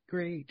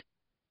 Great.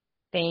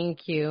 Thank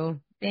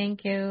you.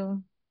 Thank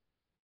you.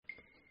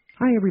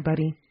 Hi,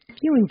 everybody. If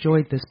you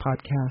enjoyed this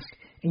podcast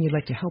and you'd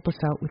like to help us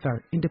out with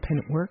our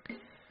independent work,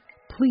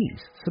 please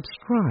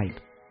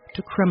subscribe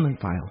to Kremlin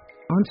File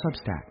on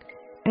Substack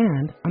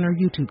and on our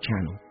YouTube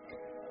channel.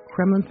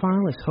 Kremlin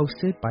File is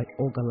hosted by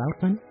Olga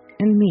Lautman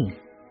and me,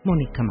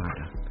 Monique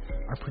Kamara.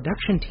 Our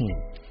production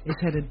team is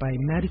headed by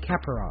Maddie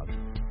Kaparov,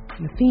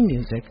 and the theme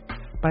music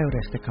by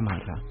Oreste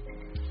Camarra.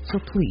 So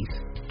please,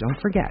 don't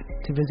forget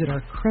to visit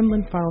our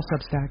Kremlin File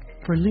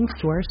Substack for links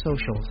to our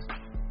socials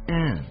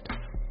and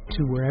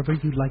to wherever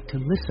you'd like to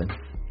listen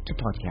to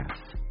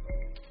podcasts.